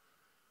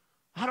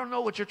 I don't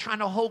know what you're trying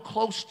to hold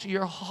close to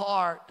your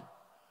heart.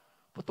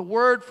 But the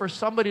word for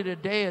somebody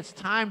today, it's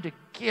time to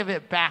give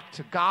it back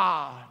to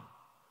God.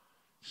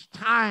 It's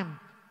time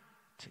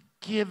to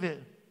give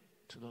it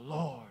to the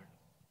Lord.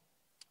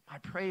 My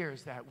prayer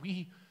is that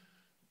we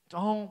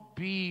don't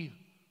be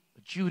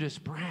a Judas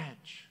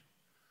branch.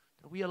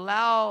 That we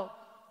allow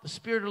the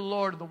Spirit of the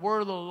Lord and the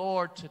Word of the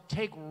Lord to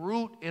take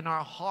root in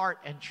our heart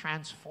and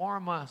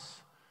transform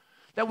us.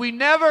 That we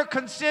never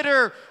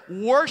consider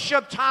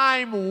worship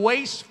time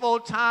wasteful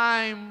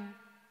time.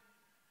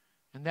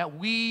 And that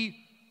we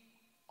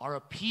are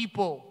a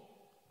people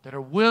that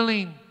are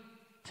willing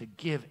to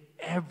give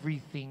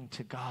everything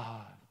to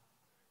God.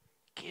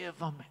 Give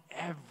Him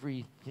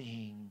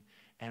everything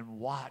and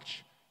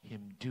watch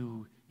Him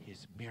do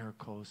His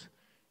miracles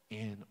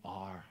in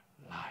our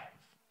life.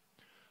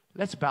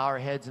 Let's bow our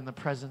heads in the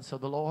presence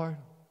of the Lord.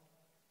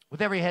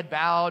 With every head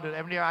bowed and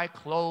every eye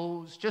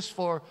closed, just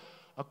for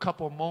a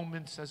couple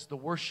moments as the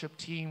worship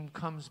team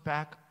comes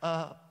back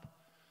up.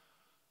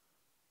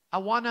 I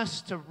want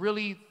us to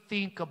really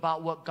think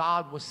about what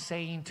God was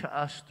saying to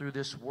us through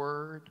this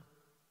word.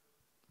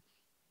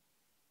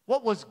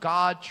 What was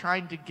God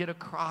trying to get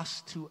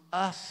across to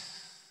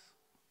us?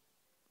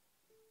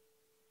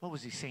 What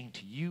was He saying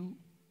to you?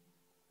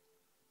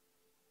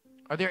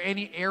 Are there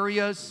any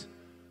areas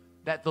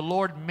that the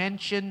Lord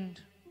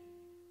mentioned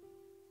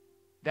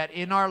that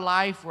in our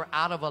life we're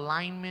out of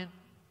alignment,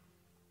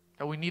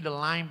 that we need to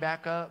line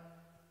back up?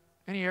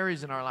 Any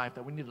areas in our life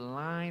that we need to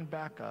line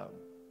back up?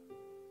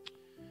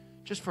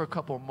 Just for a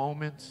couple of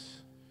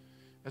moments,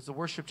 as the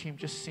worship team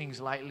just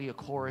sings lightly a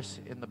chorus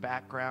in the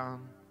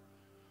background,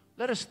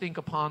 let us think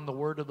upon the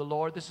word of the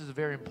Lord. This is a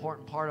very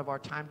important part of our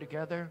time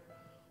together.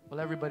 Will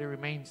everybody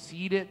remain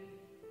seated,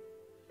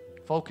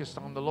 focused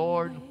on the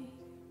Lord?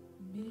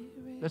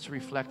 Let's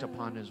reflect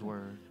upon His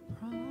word.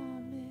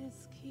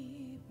 Promise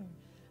keeper,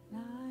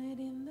 light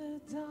in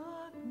the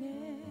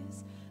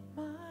darkness,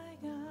 my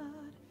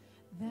God,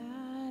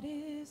 that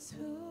is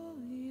who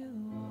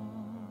you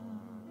are.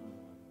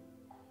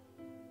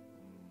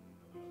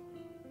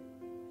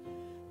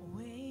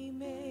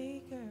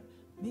 Waymaker,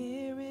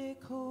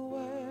 miracle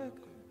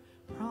worker,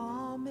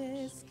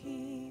 promise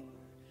keeper,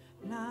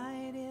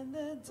 light in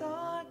the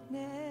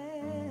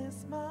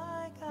darkness,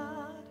 my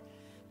God,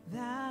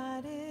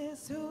 that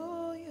is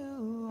who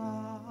you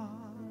are.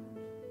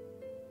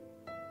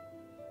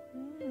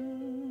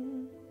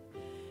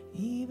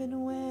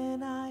 Even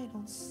when I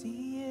don't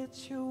see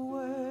it, you're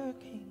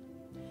working.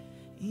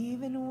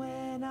 Even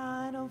when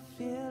I don't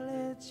feel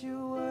it,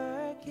 you're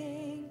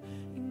working.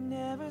 You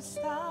never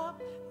stop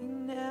working. You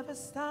never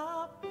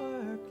stop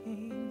working.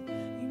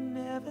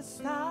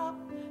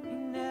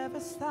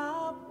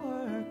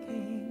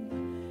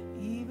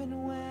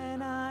 Even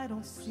when I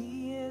don't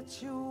see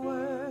it, you're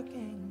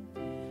working.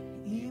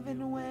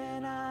 Even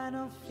when I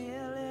don't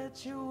feel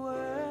it, you're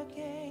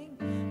working.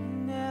 You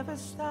never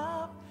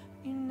stop working.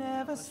 You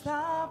never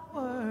stop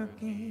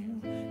working.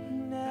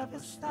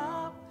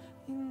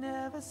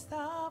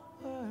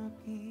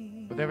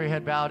 With every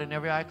head bowed and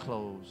every eye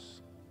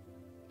closed,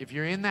 if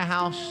you're in the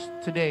house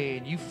today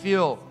and you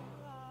feel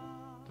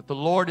that the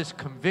Lord is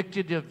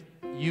convicted of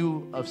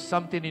you of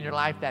something in your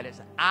life that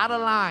is out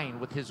of line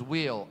with His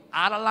will,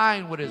 out of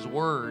line with His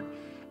word,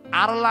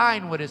 out of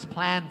line with His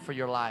plan for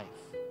your life,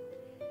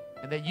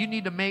 and that you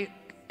need to make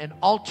an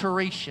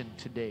alteration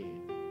today.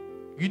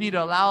 You need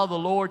to allow the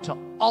Lord to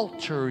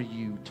alter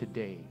you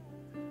today.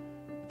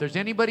 If there's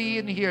anybody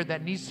in here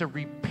that needs to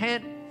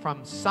repent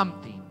from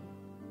something,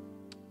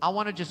 I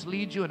want to just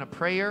lead you in a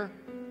prayer,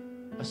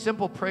 a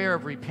simple prayer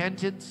of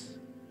repentance.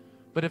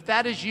 But if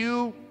that is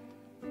you,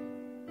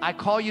 I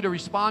call you to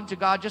respond to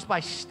God just by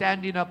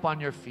standing up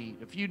on your feet.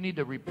 If you need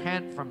to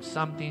repent from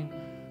something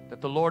that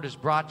the Lord has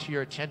brought to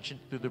your attention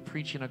through the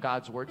preaching of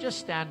God's word, just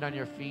stand on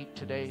your feet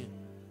today.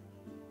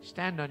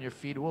 Stand on your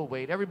feet. We'll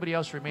wait. Everybody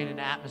else remain in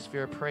the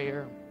atmosphere of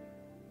prayer.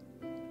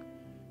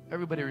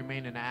 Everybody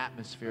remain in the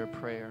atmosphere of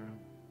prayer.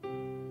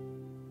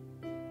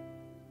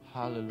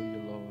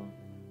 Hallelujah, Lord.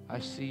 I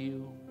see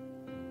you.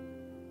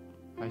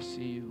 I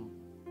see you.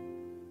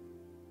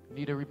 You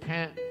need to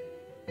repent.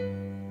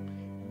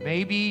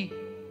 Maybe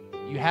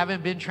you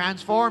haven't been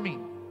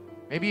transforming.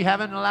 Maybe you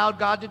haven't allowed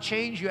God to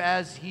change you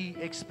as He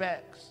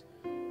expects.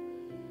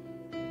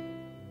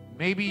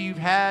 Maybe you've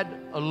had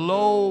a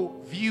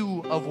low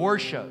view of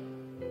worship.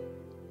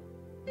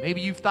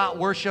 Maybe you've thought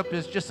worship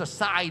is just a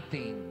side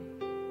thing.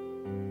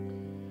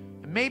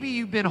 And maybe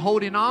you've been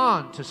holding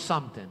on to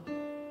something.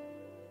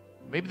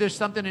 Maybe there's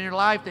something in your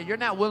life that you're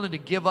not willing to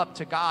give up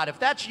to God. If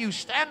that's you,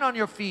 stand on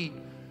your feet.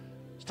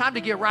 It's time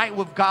to get right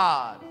with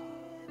God.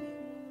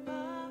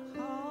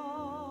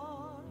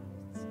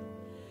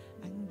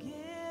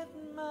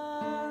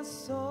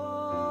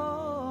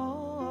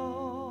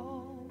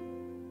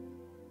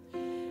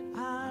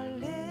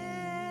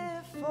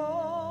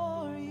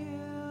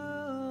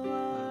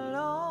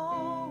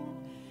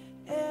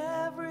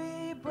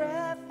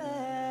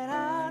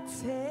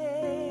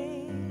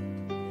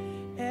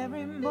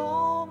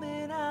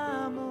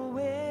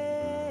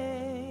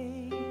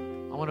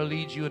 I want to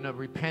lead you in a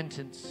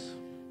repentance.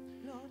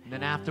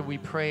 And then after we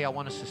pray, I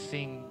want us to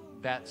sing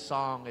that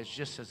song as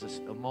just as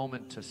a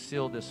moment to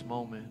seal this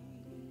moment.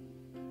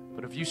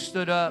 But if you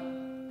stood up,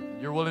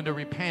 you're willing to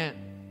repent,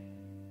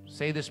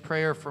 say this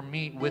prayer for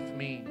me, with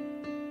me.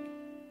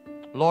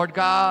 Lord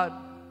God,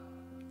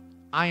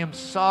 I am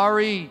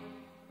sorry.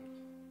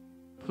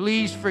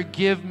 Please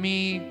forgive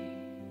me.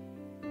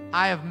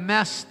 I have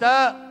messed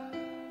up.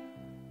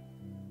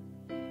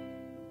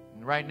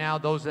 And right now,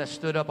 those that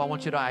stood up, I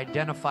want you to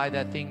identify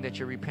that thing that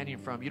you're repenting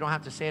from. You don't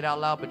have to say it out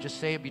loud, but just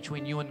say it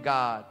between you and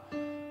God.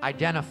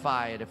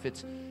 Identify it.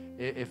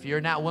 If you're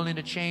not willing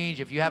to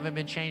change, if you haven't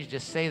been changed,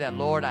 just say that,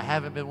 Lord, I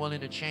haven't been willing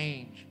to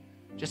change.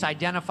 Just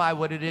identify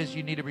what it is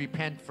you need to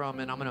repent from,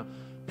 and I'm going to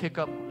pick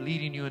up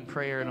leading you in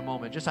prayer in a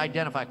moment. Just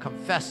identify,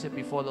 confess it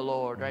before the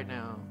Lord right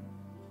now.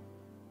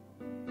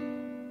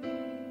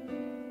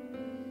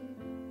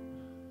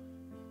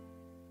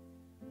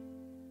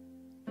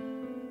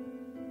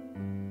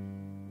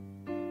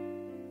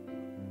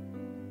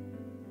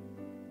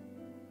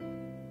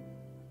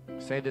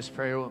 Say this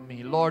prayer with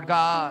me. Lord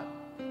God,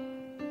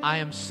 I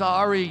am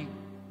sorry.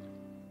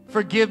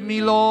 Forgive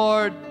me,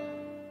 Lord.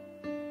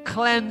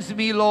 Cleanse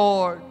me,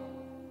 Lord.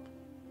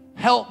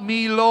 Help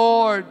me,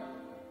 Lord,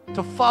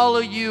 to follow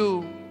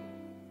you.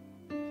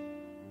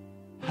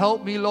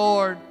 Help me,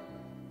 Lord,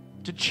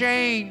 to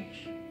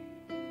change.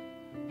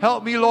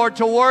 Help me, Lord,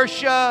 to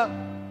worship.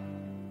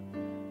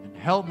 And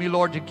help me,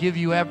 Lord, to give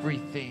you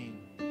everything.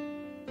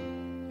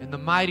 In the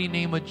mighty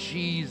name of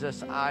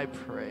Jesus, I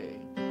pray.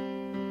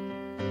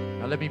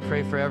 Now let me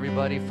pray for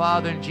everybody.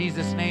 Father, in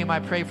Jesus' name, I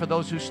pray for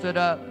those who stood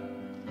up.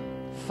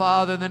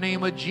 Father, in the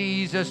name of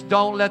Jesus,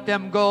 don't let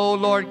them go,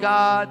 Lord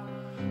God.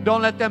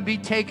 Don't let them be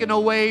taken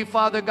away,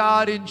 Father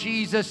God, in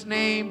Jesus'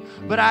 name.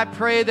 But I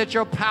pray that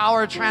your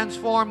power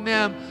transform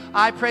them.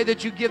 I pray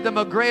that you give them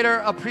a greater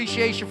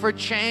appreciation for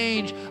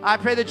change. I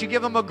pray that you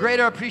give them a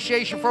greater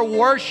appreciation for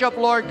worship,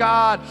 Lord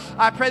God.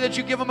 I pray that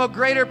you give them a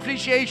greater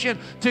appreciation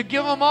to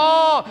give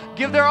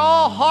their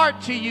all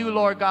heart to you,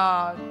 Lord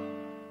God.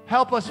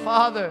 Help us,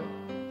 Father.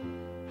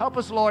 Help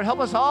us, Lord. Help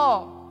us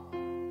all.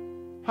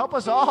 Help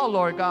us all,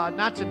 Lord God,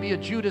 not to be a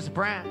Judas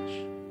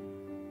branch.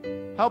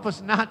 Help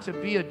us not to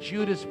be a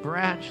Judas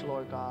branch,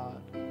 Lord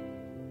God.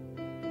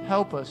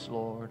 Help us,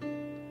 Lord,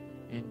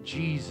 in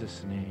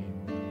Jesus' name.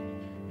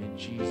 In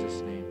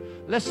Jesus' name.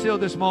 Let's seal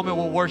this moment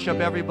with worship,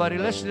 everybody.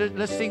 Let's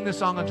sing this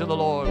song unto the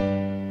Lord.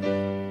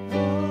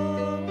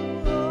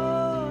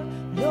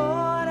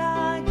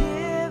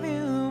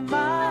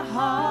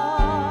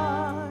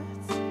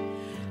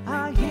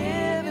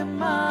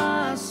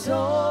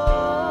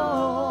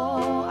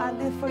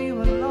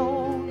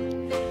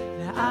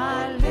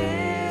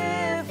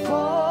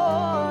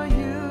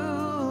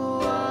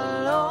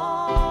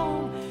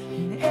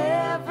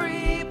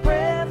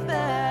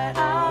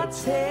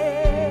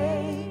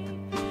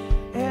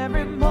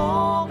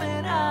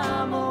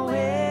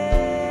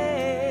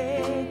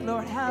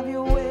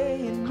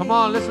 Come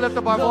on, let's lift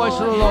up our voice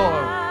to the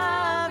Lord.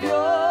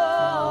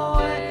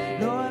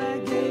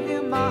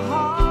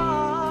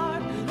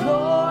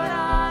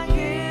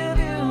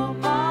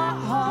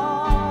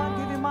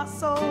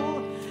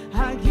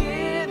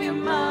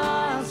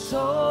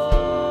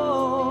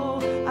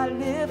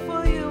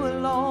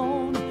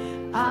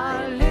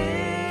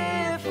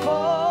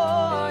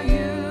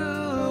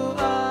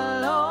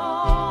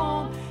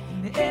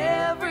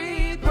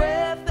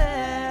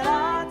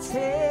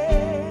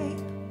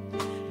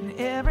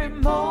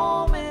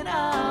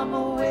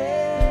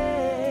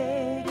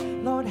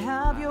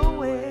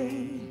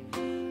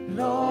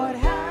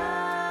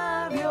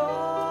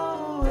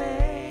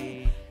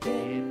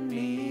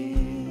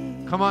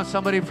 Come on,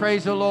 somebody,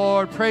 praise the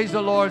Lord. Praise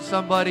the Lord,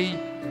 somebody.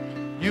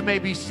 You may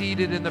be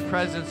seated in the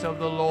presence of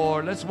the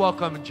Lord. Let's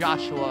welcome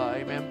Joshua.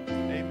 Amen.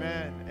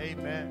 Amen.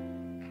 Amen.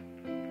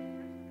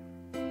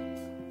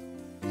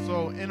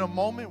 So in a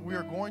moment, we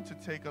are going to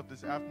take up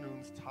this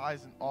afternoon's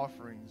tithes and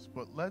offerings.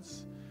 But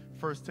let's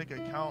first take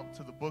account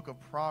to the book of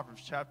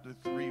Proverbs, chapter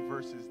 3,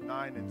 verses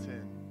 9 and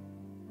 10.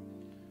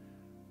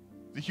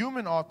 The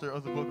human author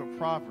of the book of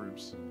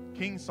Proverbs,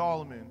 King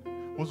Solomon,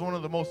 was one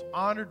of the most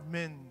honored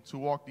men to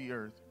walk the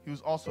earth. He was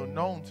also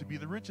known to be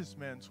the richest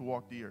man to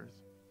walk the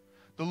earth.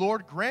 The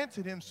Lord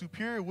granted him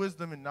superior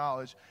wisdom and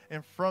knowledge,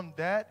 and from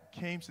that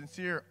came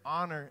sincere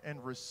honor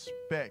and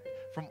respect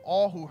from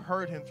all who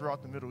heard him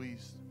throughout the Middle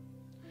East.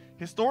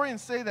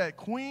 Historians say that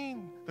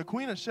the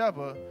Queen of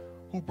Sheba,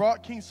 who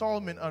brought King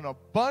Solomon an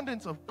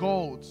abundance of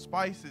gold,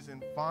 spices,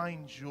 and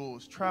fine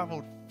jewels,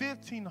 traveled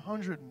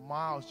 1,500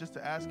 miles just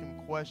to ask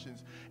him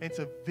questions and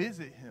to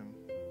visit him.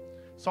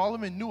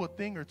 Solomon knew a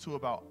thing or two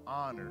about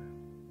honor.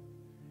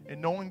 And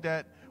knowing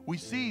that, we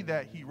see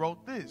that he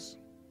wrote this.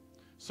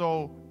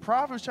 So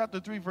Proverbs chapter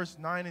 3, verse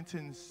 9 and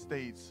 10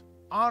 states,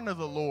 honor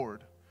the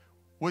Lord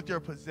with your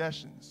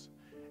possessions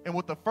and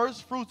with the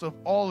first fruits of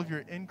all of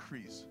your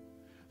increase.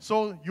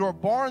 So your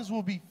barns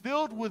will be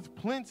filled with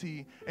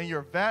plenty and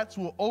your vats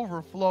will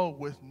overflow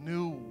with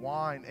new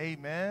wine.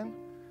 Amen.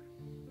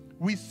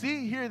 We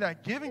see here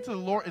that giving to the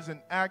Lord is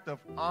an act of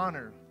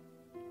honor.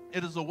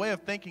 It is a way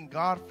of thanking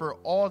God for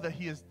all that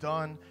he has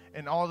done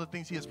and all the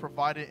things he has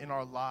provided in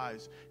our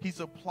lives. He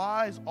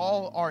supplies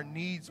all our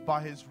needs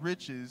by his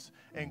riches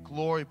and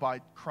glory by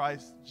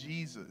Christ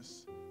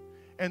Jesus.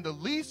 And the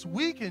least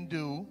we can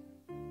do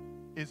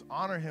is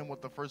honor him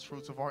with the first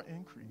fruits of our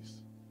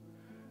increase.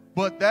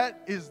 But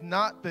that is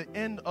not the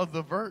end of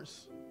the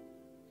verse.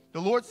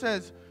 The Lord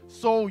says,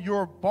 so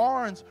your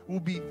barns will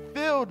be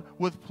filled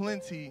with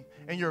plenty,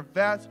 and your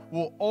vats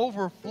will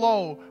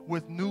overflow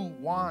with new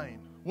wine.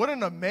 What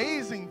an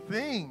amazing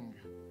thing.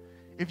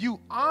 If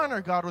you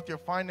honor God with your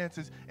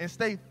finances and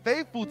stay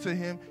faithful to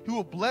him, he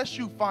will bless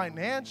you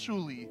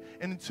financially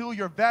and until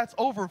your vats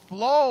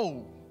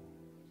overflow.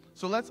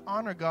 So let's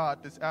honor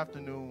God this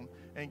afternoon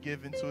and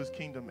give into his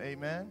kingdom.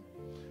 Amen.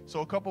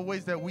 So a couple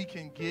ways that we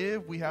can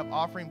give. We have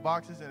offering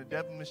boxes and a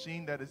debit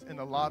machine that is in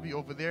the lobby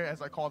over there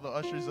as I call the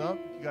ushers up.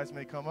 You guys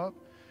may come up.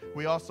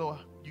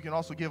 You can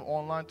also give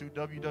online through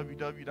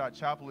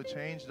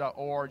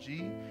www.chapelofchange.org,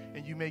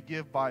 and you may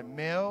give by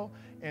mail,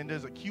 and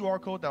there's a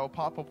QR code that will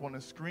pop up on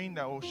the screen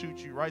that will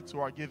shoot you right to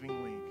our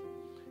giving link.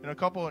 And a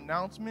couple of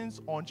announcements.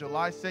 On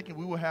July 2nd,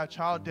 we will have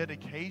child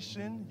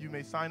dedication. You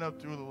may sign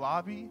up through the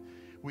lobby.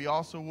 We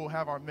also will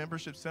have our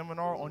membership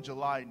seminar on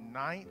July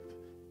 9th,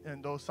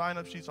 and those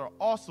sign-up sheets are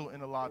also in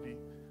the lobby.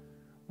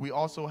 We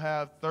also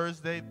have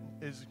Thursday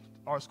is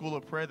our School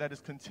of Prayer that is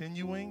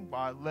continuing,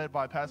 led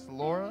by Pastor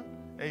Laura.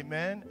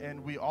 Amen.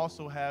 And we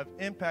also have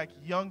Impact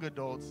Young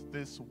Adults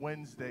this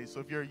Wednesday. So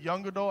if you're a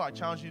young adult, I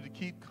challenge you to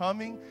keep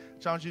coming. I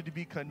challenge you to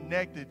be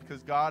connected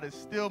because God is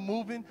still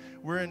moving.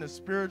 We're in a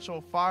spiritual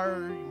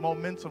fiery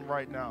momentum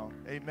right now.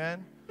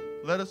 Amen.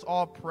 Let us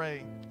all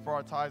pray for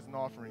our tithes and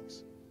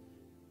offerings.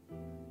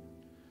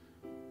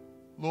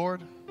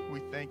 Lord,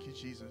 we thank you,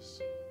 Jesus.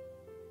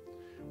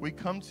 We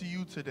come to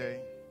you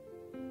today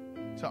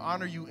to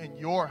honor you in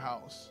your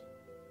house.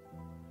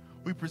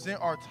 We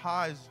present our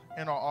tithes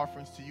and our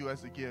offerings to you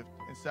as a gift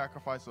and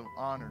sacrifice of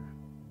honor.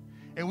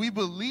 And we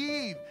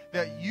believe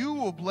that you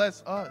will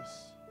bless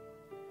us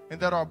and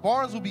that our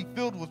barns will be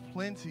filled with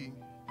plenty.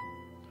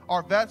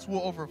 Our vats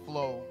will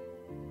overflow.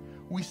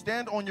 We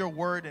stand on your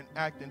word and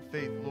act in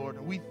faith, Lord.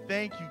 And we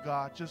thank you,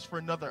 God, just for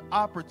another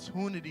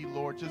opportunity,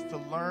 Lord, just to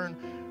learn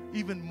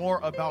even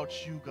more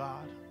about you,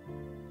 God.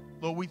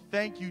 Lord, we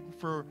thank you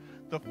for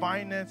the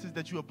finances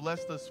that you have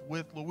blessed us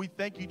with, Lord. We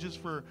thank you just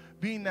for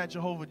being that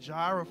Jehovah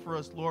Jireh for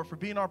us, Lord, for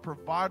being our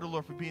provider,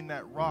 Lord, for being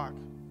that rock.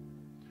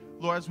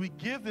 Lord, as we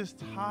give this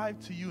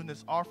tithe to you and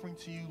this offering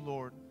to you,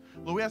 Lord,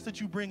 we ask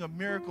that you bring a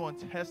miracle and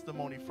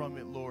testimony from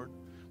it, Lord.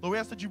 Lord, we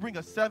ask that you bring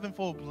a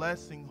sevenfold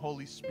blessing,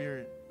 Holy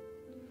Spirit.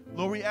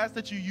 Lord, we ask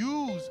that you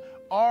use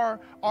our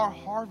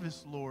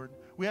harvest, Lord.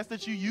 We ask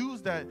that you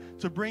use that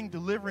to bring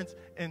deliverance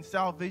and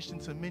salvation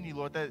to many,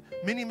 Lord, that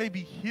many may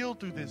be healed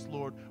through this,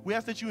 Lord. We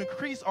ask that you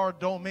increase our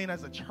domain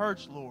as a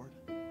church, Lord.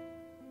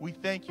 We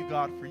thank you,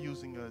 God, for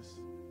using us.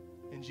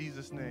 In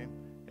Jesus' name,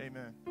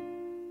 amen.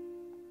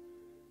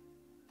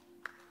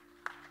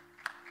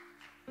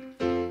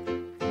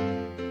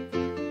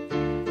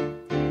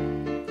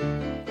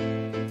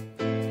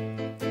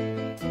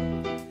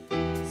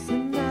 So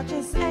not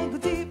just ankle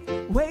deep,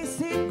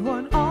 wasted,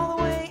 going all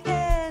the way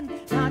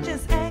in. Not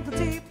just ankle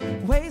deep,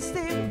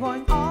 wasted,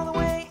 going all the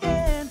way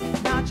in.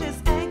 Not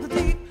just ankle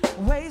deep,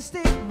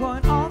 wasted,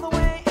 going all the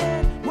way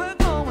in. We're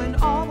going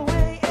all the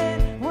way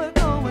in. We're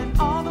going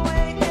all the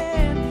way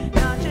in.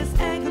 Not just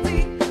ankle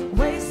deep,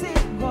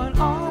 wasted, going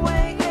all the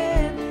way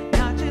in.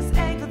 Not just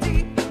ankle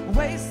deep,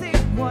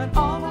 wasted, going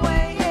all the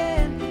way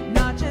in.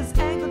 Not just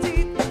ankle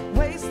deep,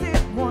 wasted,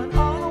 going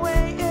all the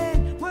way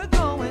in. We're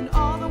going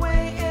all the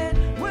way in.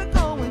 We're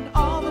going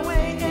all the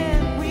way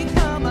in. We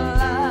come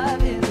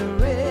alive in the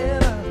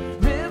river,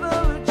 river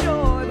of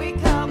joy. We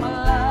come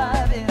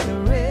alive in the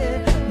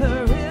river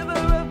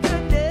of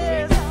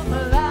goodness. Come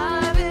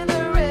alive in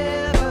the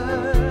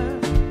river.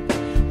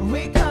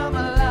 We come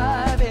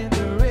alive in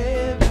the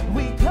river.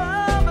 We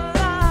come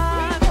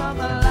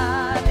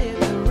alive in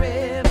the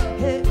river.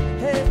 Hey,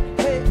 hey,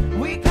 hey.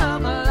 We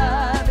come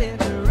alive in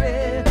the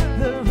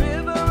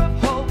river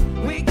of hope.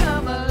 We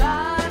come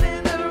alive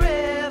in the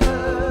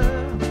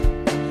river.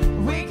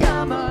 We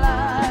come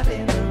alive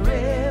in the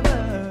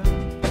river.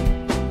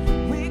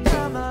 We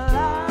come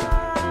alive.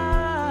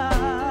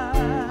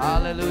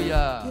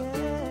 Hallelujah.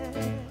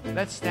 Yeah.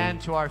 Let's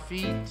stand to our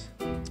feet.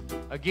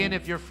 Again,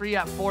 if you're free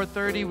at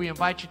 4:30, we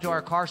invite you to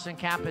our Carson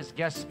campus.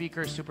 Guest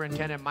speaker,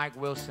 Superintendent Mike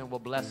Wilson, will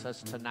bless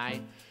us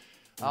tonight.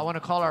 I want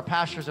to call our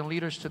pastors and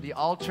leaders to the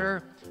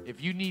altar.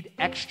 If you need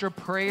extra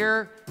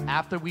prayer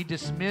after we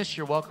dismiss,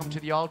 you're welcome to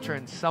the altar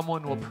and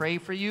someone will pray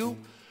for you.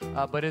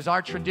 But it's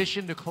our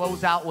tradition to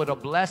close out with a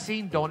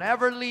blessing. Don't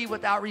ever leave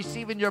without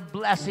receiving your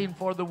blessing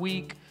for the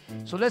week.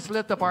 So let's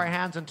lift up our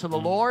hands unto the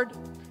Lord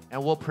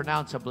and we'll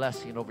pronounce a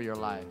blessing over your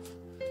life.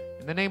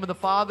 In the name of the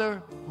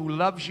Father, who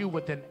loves you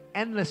with an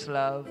endless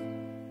love.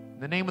 In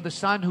the name of the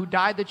Son, who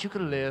died that you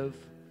could live.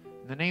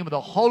 In the name of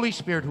the Holy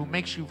Spirit, who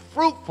makes you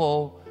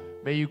fruitful.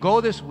 May you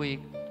go this week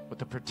with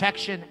the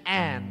protection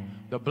and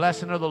the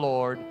blessing of the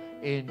Lord.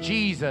 In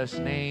Jesus'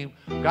 name,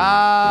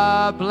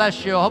 God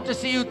bless you. Hope to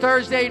see you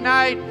Thursday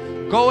night.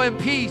 Go in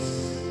peace.